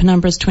Mr.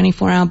 Penumbra's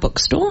 24-Hour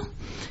Bookstore.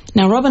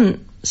 Now,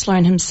 Robin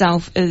Sloan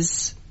himself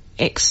is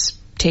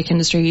ex-tech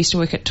industry, used to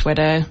work at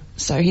Twitter,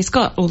 so he's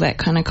got all that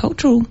kind of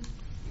cultural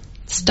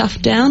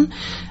stuff down.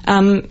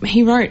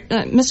 He wrote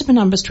Mr.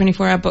 Penumbra's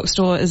 24-Hour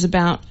Bookstore is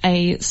about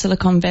a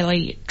Silicon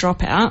Valley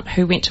dropout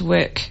who went to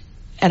work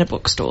at a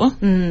bookstore,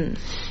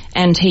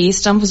 and he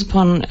stumbles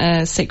upon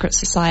a secret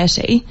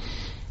society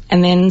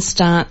and then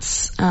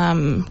starts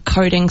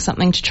coding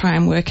something to try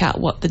and work out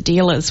what the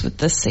deal is with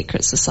this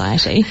secret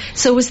society.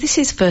 So was this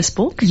his first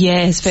book?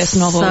 Yeah, his first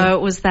novel. So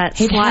it was that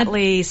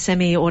slightly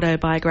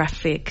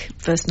semi-autobiographic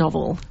first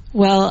novel.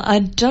 Well, I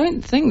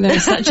don't think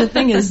there's such a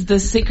thing as the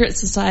secret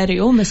society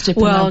or Mr.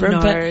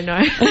 Penumbra. Well,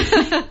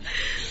 no.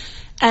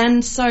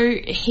 And so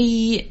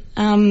he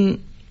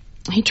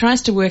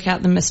tries to work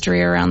out the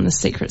mystery around the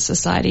secret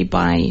society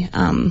by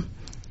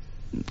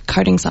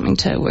coding something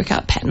to work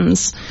out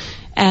patterns.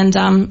 And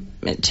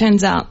it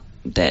turns out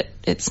that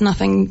it's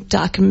nothing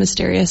dark and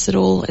mysterious at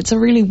all. It's a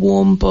really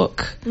warm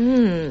book.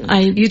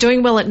 You're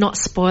doing well at not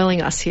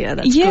spoiling us here.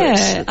 That's good.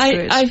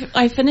 That's good.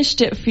 I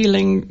finished it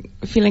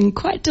feeling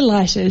quite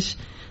delighted.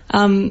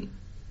 And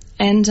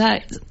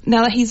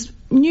now that he's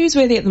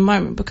newsworthy at the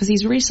moment because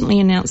he's recently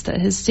announced that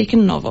his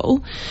second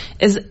novel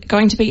is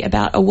going to be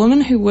about a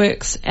woman who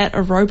works at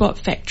a robot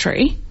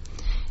factory,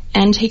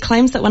 And he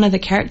claims that one of the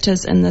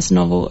characters in this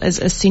novel is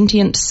a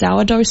sentient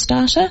sourdough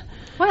starter.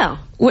 Wow.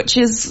 Which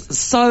is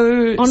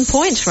so on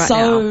point right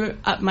so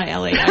up my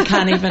alley. I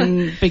can't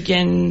even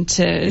begin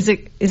to. Is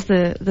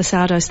the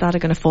sourdough starter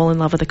going to fall in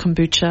love with a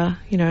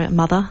kombucha,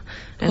 mother?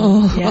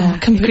 And,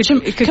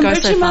 kombucha. It could go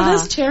so far.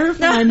 Mothers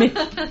terrify me.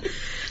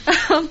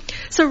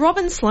 So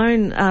Robin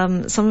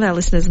Sloan, some of our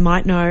listeners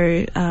might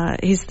know,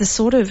 he's the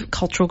sort of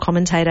cultural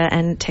commentator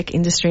and tech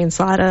industry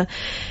insider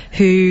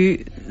who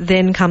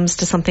then comes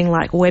to something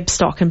like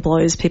Webstock and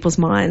blows people's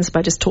minds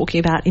by just talking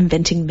about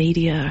inventing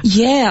media.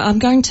 Yeah, I'm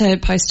going to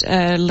post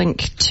a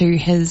link to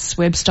his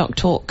Webstock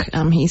talk.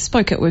 He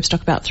spoke at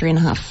Webstock about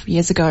 3.5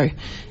 years ago,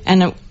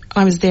 and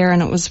I was there,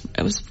 and it was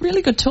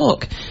really good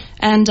talk.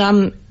 And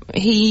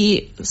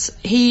he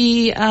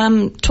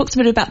talks a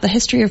bit about the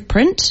history of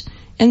print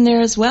in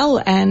there as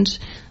well, and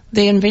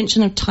the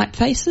invention of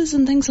typefaces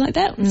and things like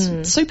that.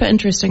 It's super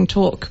interesting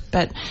talk,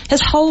 but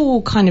his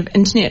whole kind of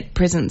internet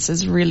presence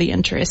is really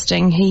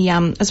interesting. He,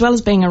 as well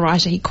as being a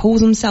writer, he calls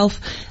himself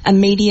a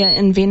media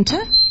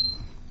inventor.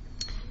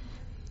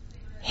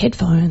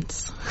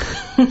 Headphones.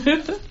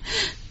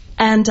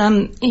 And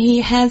he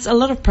has a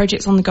lot of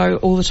projects on the go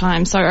all the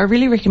time, so I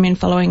really recommend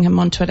following him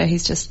on Twitter.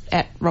 He's just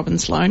at Robin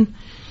Sloan.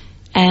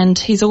 And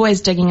he's always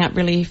digging up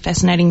really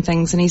fascinating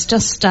things, and he's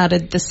just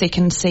started the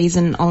second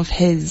season of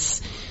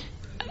his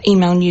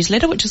email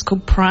newsletter, which is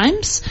called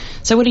Primes.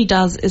 So what he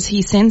does is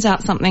he sends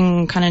out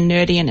something kind of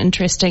nerdy and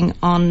interesting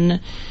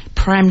on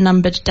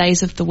prime-numbered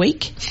days of the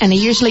week, and he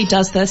usually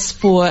does this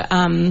for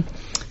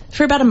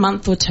about a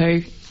month or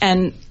two,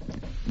 and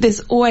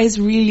there's always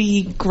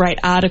really great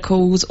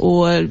articles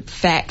or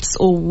facts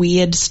or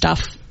weird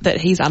stuff that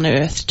he's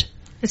unearthed.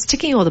 It's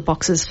ticking all the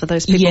boxes for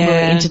those people who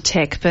are into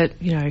tech, but,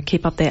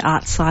 keep up their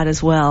art side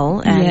as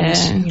well.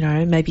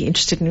 And, maybe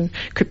interested in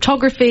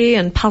cryptography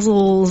and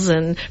puzzles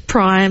and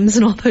primes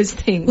and all those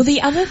things. Well,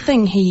 the other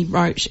thing he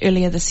wrote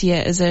earlier this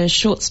year is a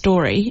short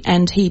story,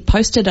 and he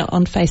posted it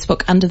on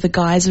Facebook under the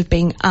guise of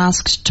being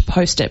asked to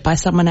post it by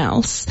someone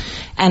else.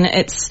 And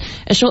it's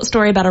a short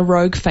story about a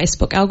rogue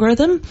Facebook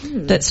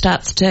algorithm that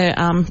starts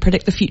to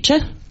predict the future.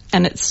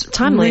 And it's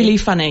really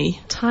funny.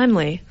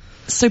 Timely.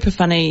 Super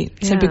funny,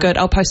 super good.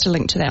 I'll post a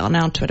link to that on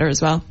our Twitter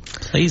as well.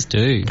 Please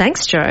do.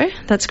 Thanks, Joe.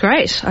 That's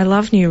great. I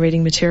love new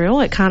reading material.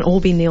 It can't all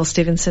be Neil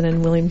Stevenson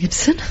and William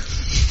Gibson.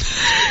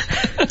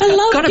 I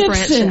love Got to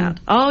Gibson. branch out.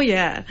 Oh,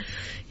 yeah.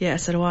 Yeah,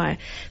 so do I.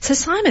 So,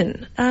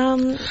 Simon,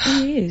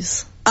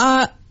 news.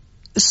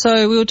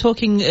 So we were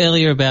talking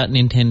earlier about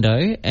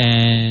Nintendo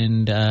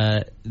and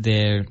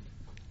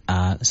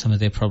some of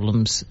their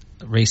problems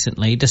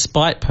recently,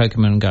 despite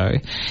Pokemon Go.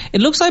 It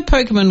looks like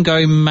Pokemon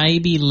Go may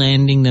be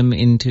landing them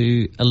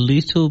into a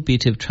little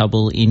bit of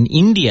trouble in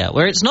India,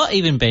 where it's not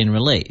even been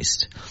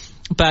released.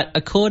 But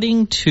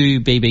according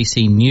to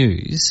BBC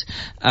News,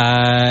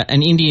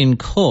 an Indian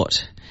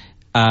court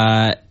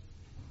has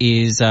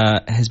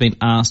been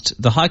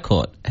asked, the High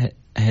Court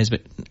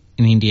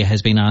in India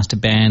has been asked to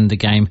ban the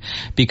game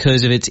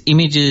because of its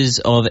images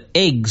of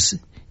eggs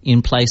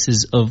in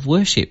places of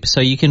worship. So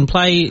you can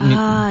play...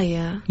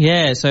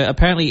 Yeah, so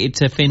apparently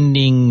it's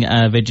offending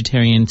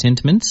vegetarian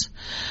sentiments.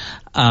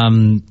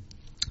 And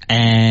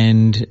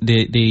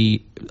I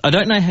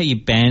don't know how you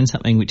ban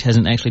something which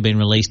hasn't actually been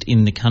released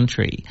in the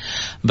country,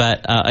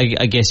 but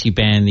I guess you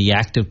ban the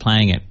act of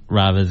playing it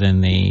rather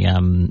than the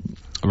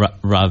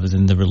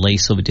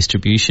release or the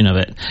distribution of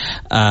it,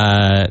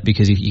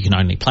 because you can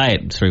only play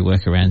it through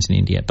workarounds in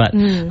India. But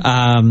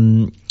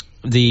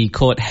the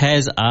court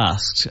has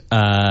asked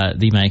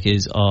the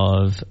makers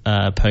of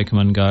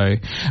Pokemon Go.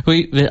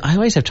 I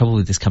always have trouble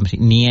with this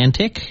company,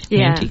 Niantic.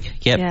 Yeah.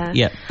 Niantic?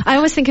 Yep. I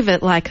always think of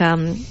it like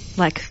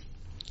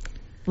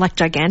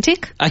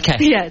gigantic. Okay.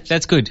 Yeah.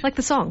 That's good. Like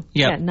the song.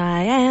 Yep. Yeah.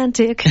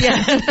 Niantic.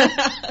 Yeah.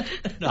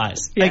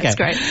 Nice. Yeah, okay. It's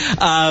great.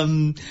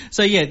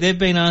 So yeah, they've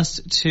been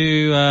asked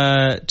to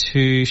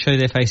show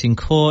their face in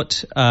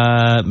court.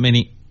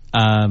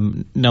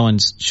 No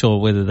one's sure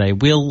whether they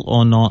will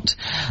or not.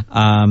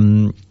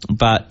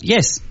 But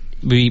yes,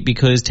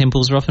 because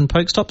temples are often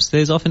Pokestops,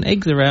 there's often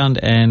eggs around,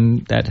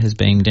 and that has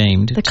been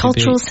deemed the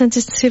cultural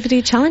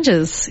sensitivity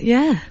challenges.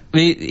 Yeah.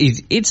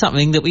 It's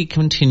something that we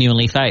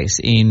continually face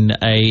in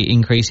a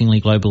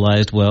increasingly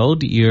globalised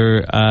world.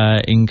 You're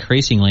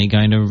increasingly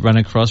going to run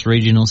across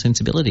regional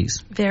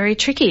sensibilities. Very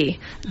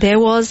tricky. There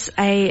was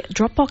a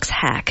Dropbox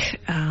hack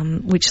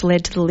which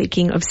led to the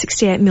leaking of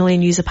 68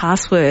 million user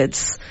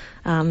passwords.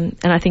 And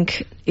I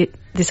think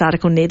this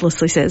article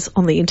needlessly says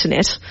on the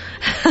internet.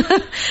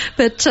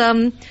 But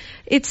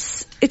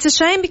it's a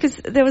shame because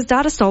there was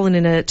data stolen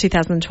in a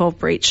 2012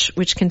 breach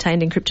which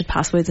contained encrypted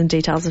passwords and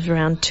details of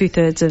around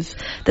 2/3 of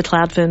the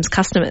cloud firm's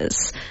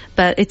customers.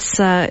 But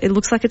it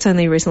looks like it's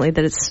only recently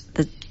that this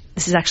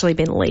has actually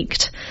been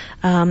leaked.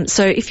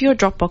 So if you're a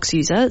Dropbox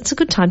user, it's a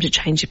good time to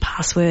change your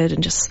password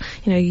and just,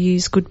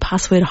 use good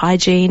password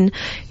hygiene.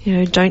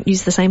 Don't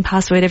use the same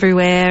password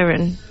everywhere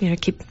and,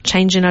 keep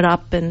changing it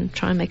up and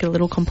try and make it a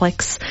little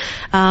complex.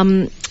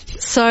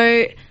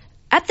 So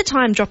At the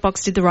time,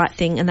 Dropbox did the right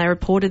thing and they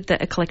reported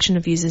that a collection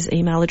of users'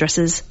 email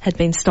addresses had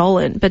been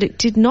stolen, but it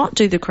did not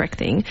do the correct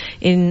thing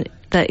in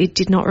that it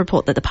did not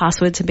report that the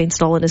passwords had been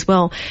stolen as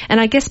well. And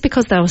I guess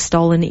because they were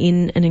stolen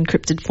in an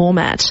encrypted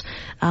format,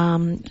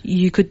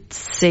 you could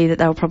see that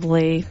they were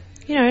probably,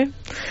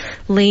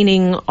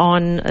 leaning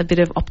on a bit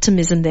of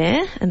optimism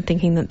there and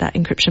thinking that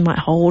encryption might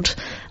hold.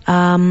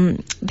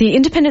 The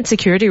independent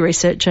security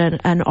researcher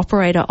and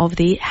operator of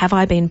the Have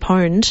I Been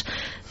Pwned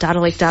data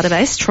leak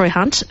database, Troy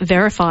Hunt,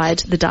 verified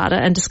the data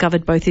and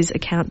discovered both his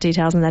account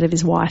details and that of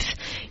his wife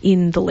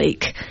in the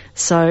leak.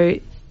 So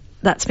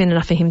that's been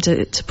enough for him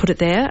to put it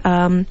there.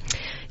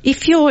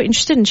 If you're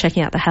interested in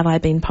checking out the Have I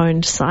Been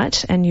Pwned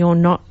site and you're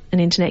not an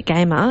internet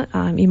gamer,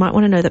 you might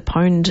want to know that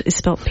pwned is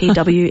spelled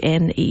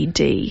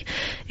P-W-N-E-D.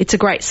 It's a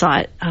great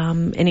site.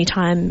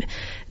 Anytime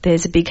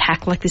there's a big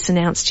hack like this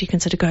announced, you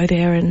can sort of go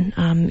there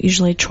and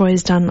usually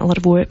Troy's done a lot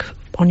of work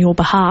on your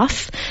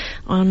behalf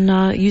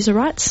on user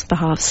rights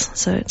behalves.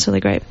 So it's really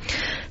great.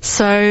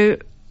 So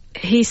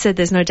he said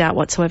there's no doubt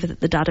whatsoever that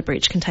the data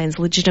breach contains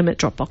legitimate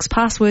Dropbox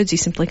passwords. You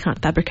simply can't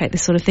fabricate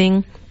this sort of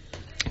thing.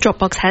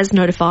 Dropbox has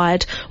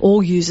notified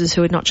all users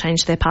who had not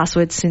changed their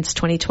passwords since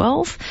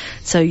 2012,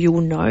 so you will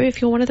know if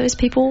you're one of those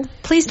people.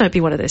 Please don't be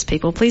one of those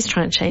people. Please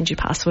try and change your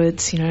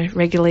passwords,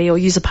 regularly, or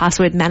use a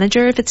password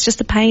manager if it's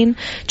just a pain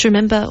to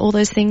remember all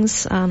those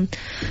things.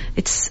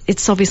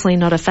 It's obviously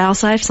not a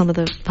fail-safe. Some of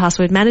the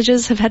password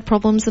managers have had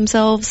problems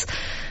themselves,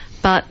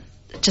 but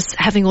just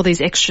having all these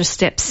extra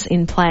steps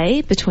in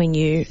play between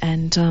you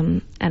and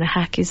a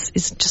hack is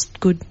just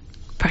good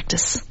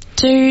practice.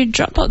 Do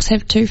Dropbox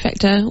have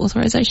two-factor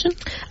authorization?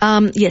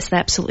 Yes, they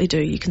absolutely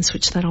do. You can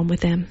switch that on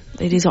with them.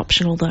 It is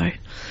optional, though.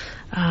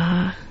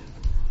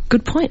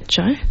 Good point,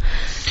 Joe.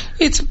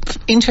 It's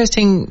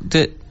interesting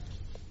that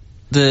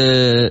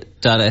the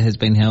data has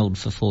been held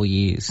for 4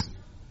 years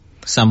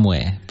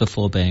somewhere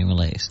before being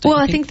released. Well,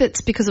 I think that's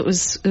because it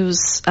was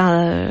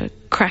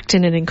cracked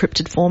in an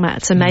encrypted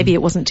format, so maybe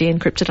it wasn't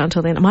de-encrypted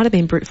until then. It might have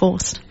been brute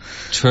forced.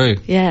 True.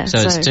 Yeah. So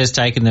it's just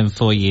taken them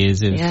 4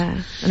 years of...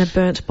 Yeah, and a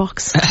burnt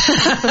box.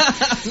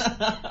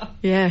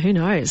 Yeah, who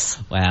knows?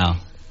 Wow.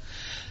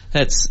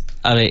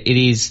 It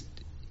is,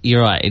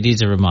 you're right, it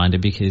is a reminder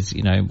because,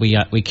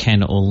 we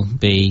can all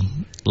be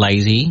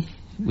lazy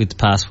with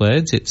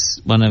passwords. It's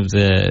one of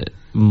the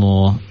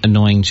more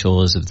annoying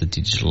chores of the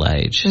digital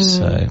age.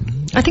 So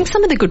I think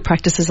some of the good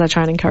practices I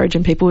try and encourage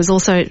in people is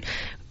also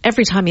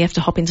every time you have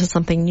to hop into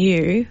something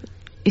new,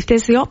 if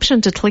there's the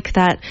option to click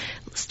that,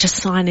 just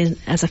sign in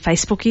as a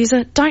Facebook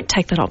user, don't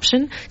take that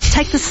option.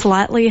 Take the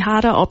slightly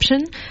harder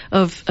option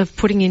of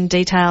putting in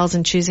details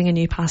and choosing a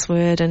new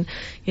password and,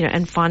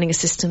 and finding a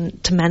system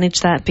to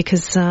manage that,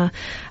 because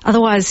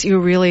otherwise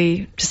you're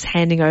really just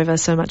handing over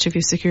so much of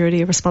your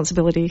security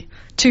responsibility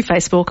to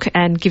Facebook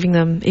and giving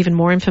them even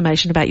more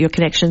information about your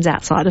connections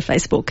outside of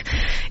Facebook.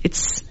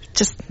 It's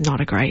just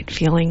not a great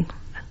feeling.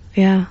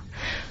 Yeah.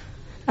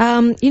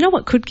 You know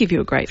what could give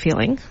you a great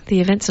feeling?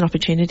 The events and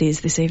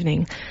opportunities this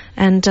evening.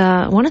 And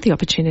one of the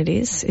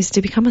opportunities is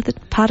to become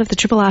part of the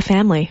Triple R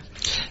family.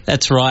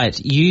 That's right.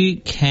 You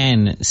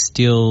can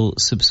still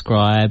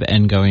subscribe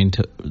and go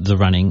into the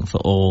running for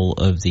all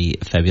of the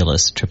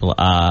fabulous Triple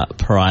R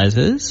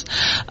prizes.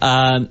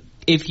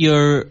 If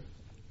you're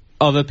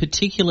of a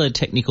particular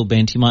technical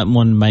bent, you might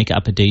want to make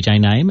up a DJ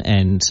name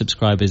and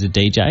subscribe as a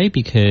DJ,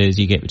 because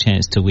you get a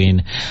chance to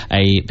win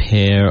a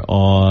pair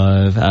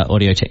of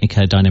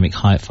Audio-Technica Dynamic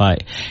Hi-Fi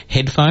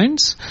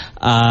headphones.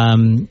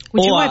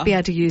 Which you won't be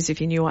able to use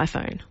if your new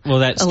iPhone.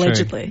 Well, that's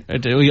allegedly.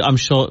 True. I'm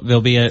sure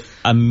there'll be a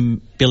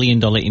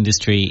billion-dollar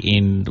industry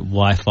in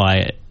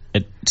Wi-Fi /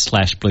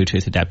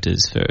 Bluetooth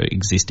adapters for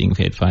existing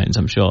headphones,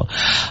 I'm sure.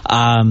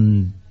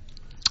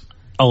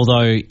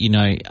 Although,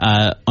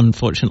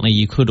 unfortunately,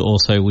 you could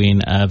also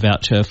win a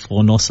voucher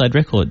for Northside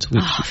Records,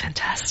 which,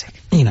 fantastic.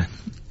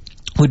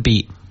 Would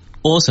be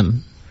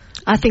awesome.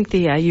 I think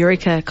the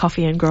Eureka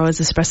Coffee and Growers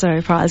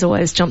Espresso Prize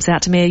always jumps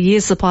out to me. A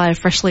year's supply of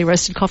freshly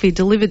roasted coffee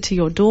delivered to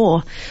your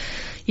door.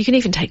 You can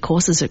even take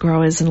courses at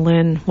Growers and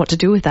learn what to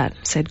do with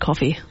that said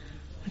coffee,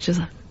 which is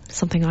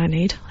something I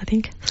need, I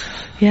think.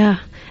 Yeah.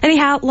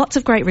 Anyhow, lots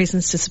of great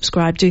reasons to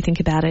subscribe. Do think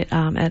about it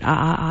at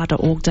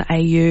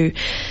rrr.org.au.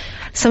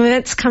 Some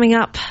events coming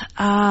up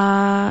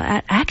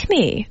at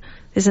ACME.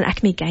 There's an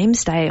ACME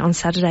Games Day on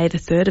Saturday the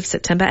 3rd of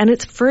September, and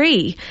it's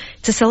free.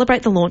 To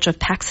celebrate the launch of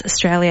PAX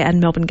Australia and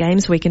Melbourne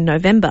Games Week in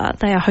November,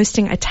 they are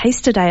hosting a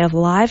taster day of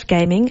live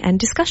gaming and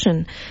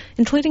discussion,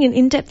 including an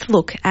in-depth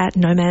look at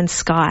No Man's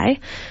Sky.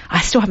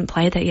 I still haven't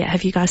played that yet.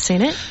 Have you guys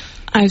seen it?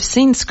 I've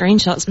seen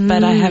screenshots,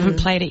 but I haven't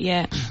played it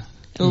yet.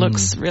 It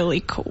looks really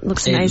cool.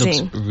 Looks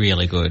amazing. It looks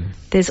really good.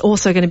 There's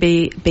also going to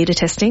be beta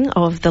testing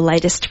of the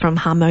latest from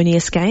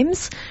Harmonious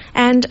Games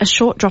and a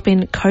short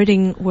drop-in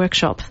coding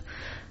workshop.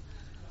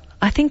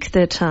 I think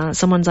that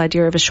someone's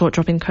idea of a short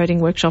drop-in coding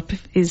workshop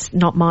is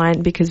not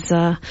mine, because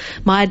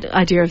my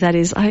idea of that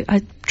is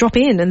I drop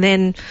in and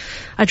then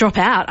I drop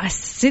out. I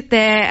sit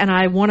there and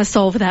I want to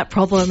solve that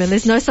problem, and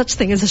there's no such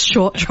thing as a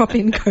short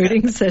drop-in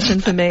coding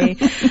session for me.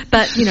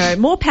 But,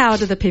 more power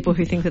to the people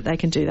who think that they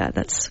can do that.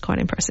 That's quite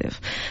impressive.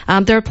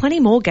 There are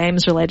plenty more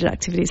games-related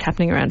activities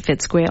happening around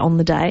Fed Square on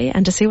the day,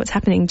 and to see what's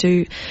happening,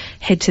 do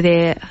head to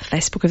their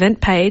Facebook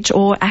event page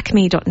or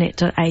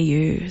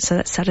acme.net.au. So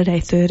that's Saturday,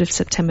 3rd of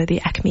September,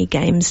 the Acme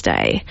Games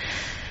Day.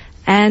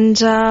 And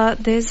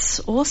there's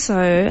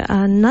also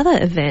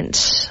another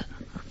event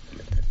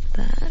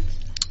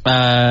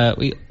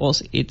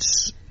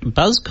it's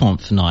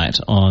BuzzConf night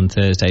on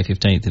Thursday,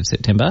 15th of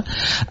September.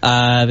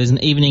 There's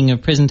an evening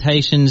of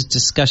presentations,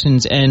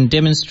 discussions and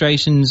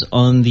demonstrations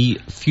on the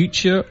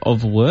future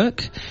of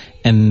work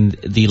and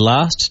the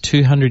last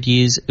 200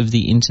 years of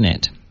the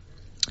internet.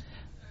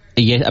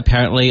 Yeah,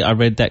 apparently I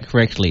read that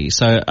correctly.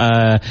 So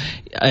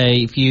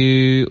if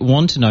you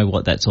want to know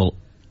what that's all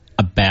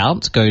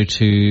about, go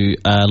to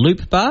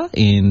Loop Bar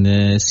in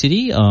the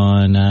city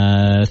on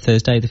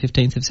Thursday the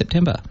 15th of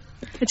September.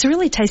 It's a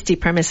really tasty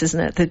premise, isn't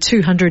it? The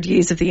 200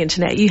 years of the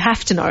internet. You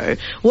have to know,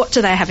 what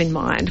do they have in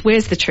mind?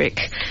 Where's the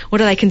trick?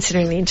 What are they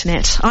considering the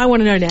internet? I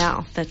want to know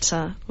now. That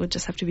we'll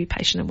just have to be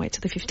patient and wait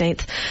till the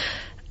 15th.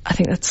 I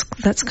think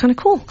that's kind of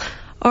cool.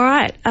 All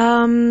right.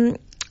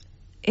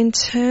 In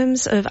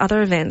terms of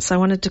other events, I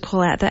wanted to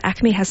call out that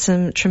Acme has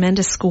some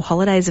tremendous school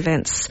holidays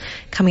events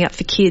coming up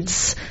for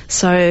kids.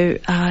 So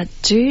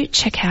do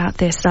check out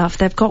their stuff.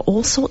 They've got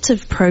all sorts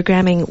of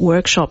programming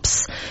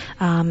workshops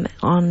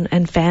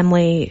and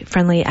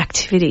family-friendly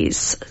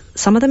activities.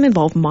 Some of them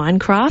involve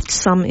Minecraft,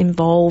 some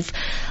involve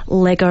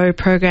Lego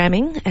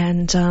programming,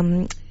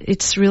 and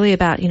it's really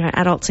about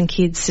adults and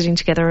kids sitting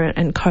together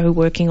and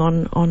co-working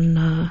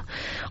on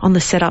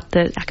the setup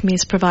that Acme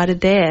has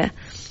provided there.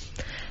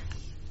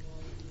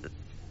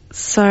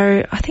 So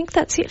I think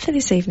that's it for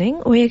this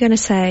evening. We're going to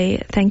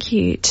say thank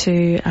you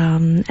to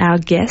our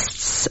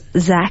guests,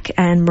 Zach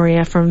and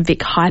Maria from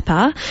Vic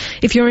Hyper.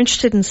 If you're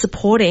interested in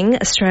supporting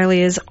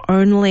Australia's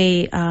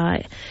only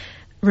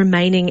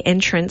remaining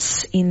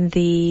entrance in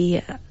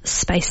the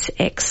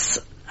SpaceX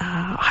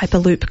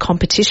Hyperloop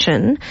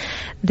competition,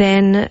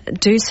 then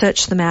do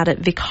search them out at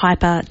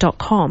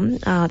vichyper.com.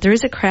 There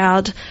is a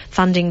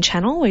crowdfunding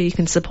channel where you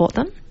can support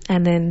them.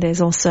 And then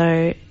there's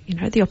also,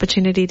 the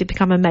opportunity to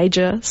become a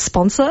major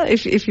sponsor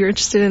if you're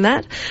interested in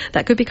that.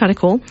 That could be kind of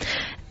cool.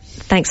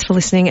 Thanks for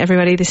listening,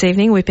 everybody, this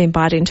evening. We've been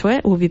Bite Into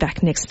It. We'll be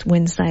back next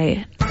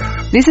Wednesday.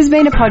 This has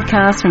been a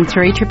podcast from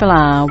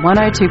 3RRR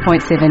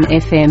 102.7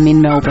 FM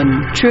in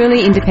Melbourne.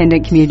 Truly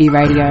independent community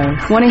radio.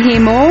 Want to hear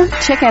more?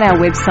 Check out our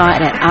website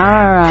at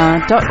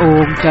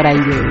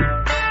rrr.org.au.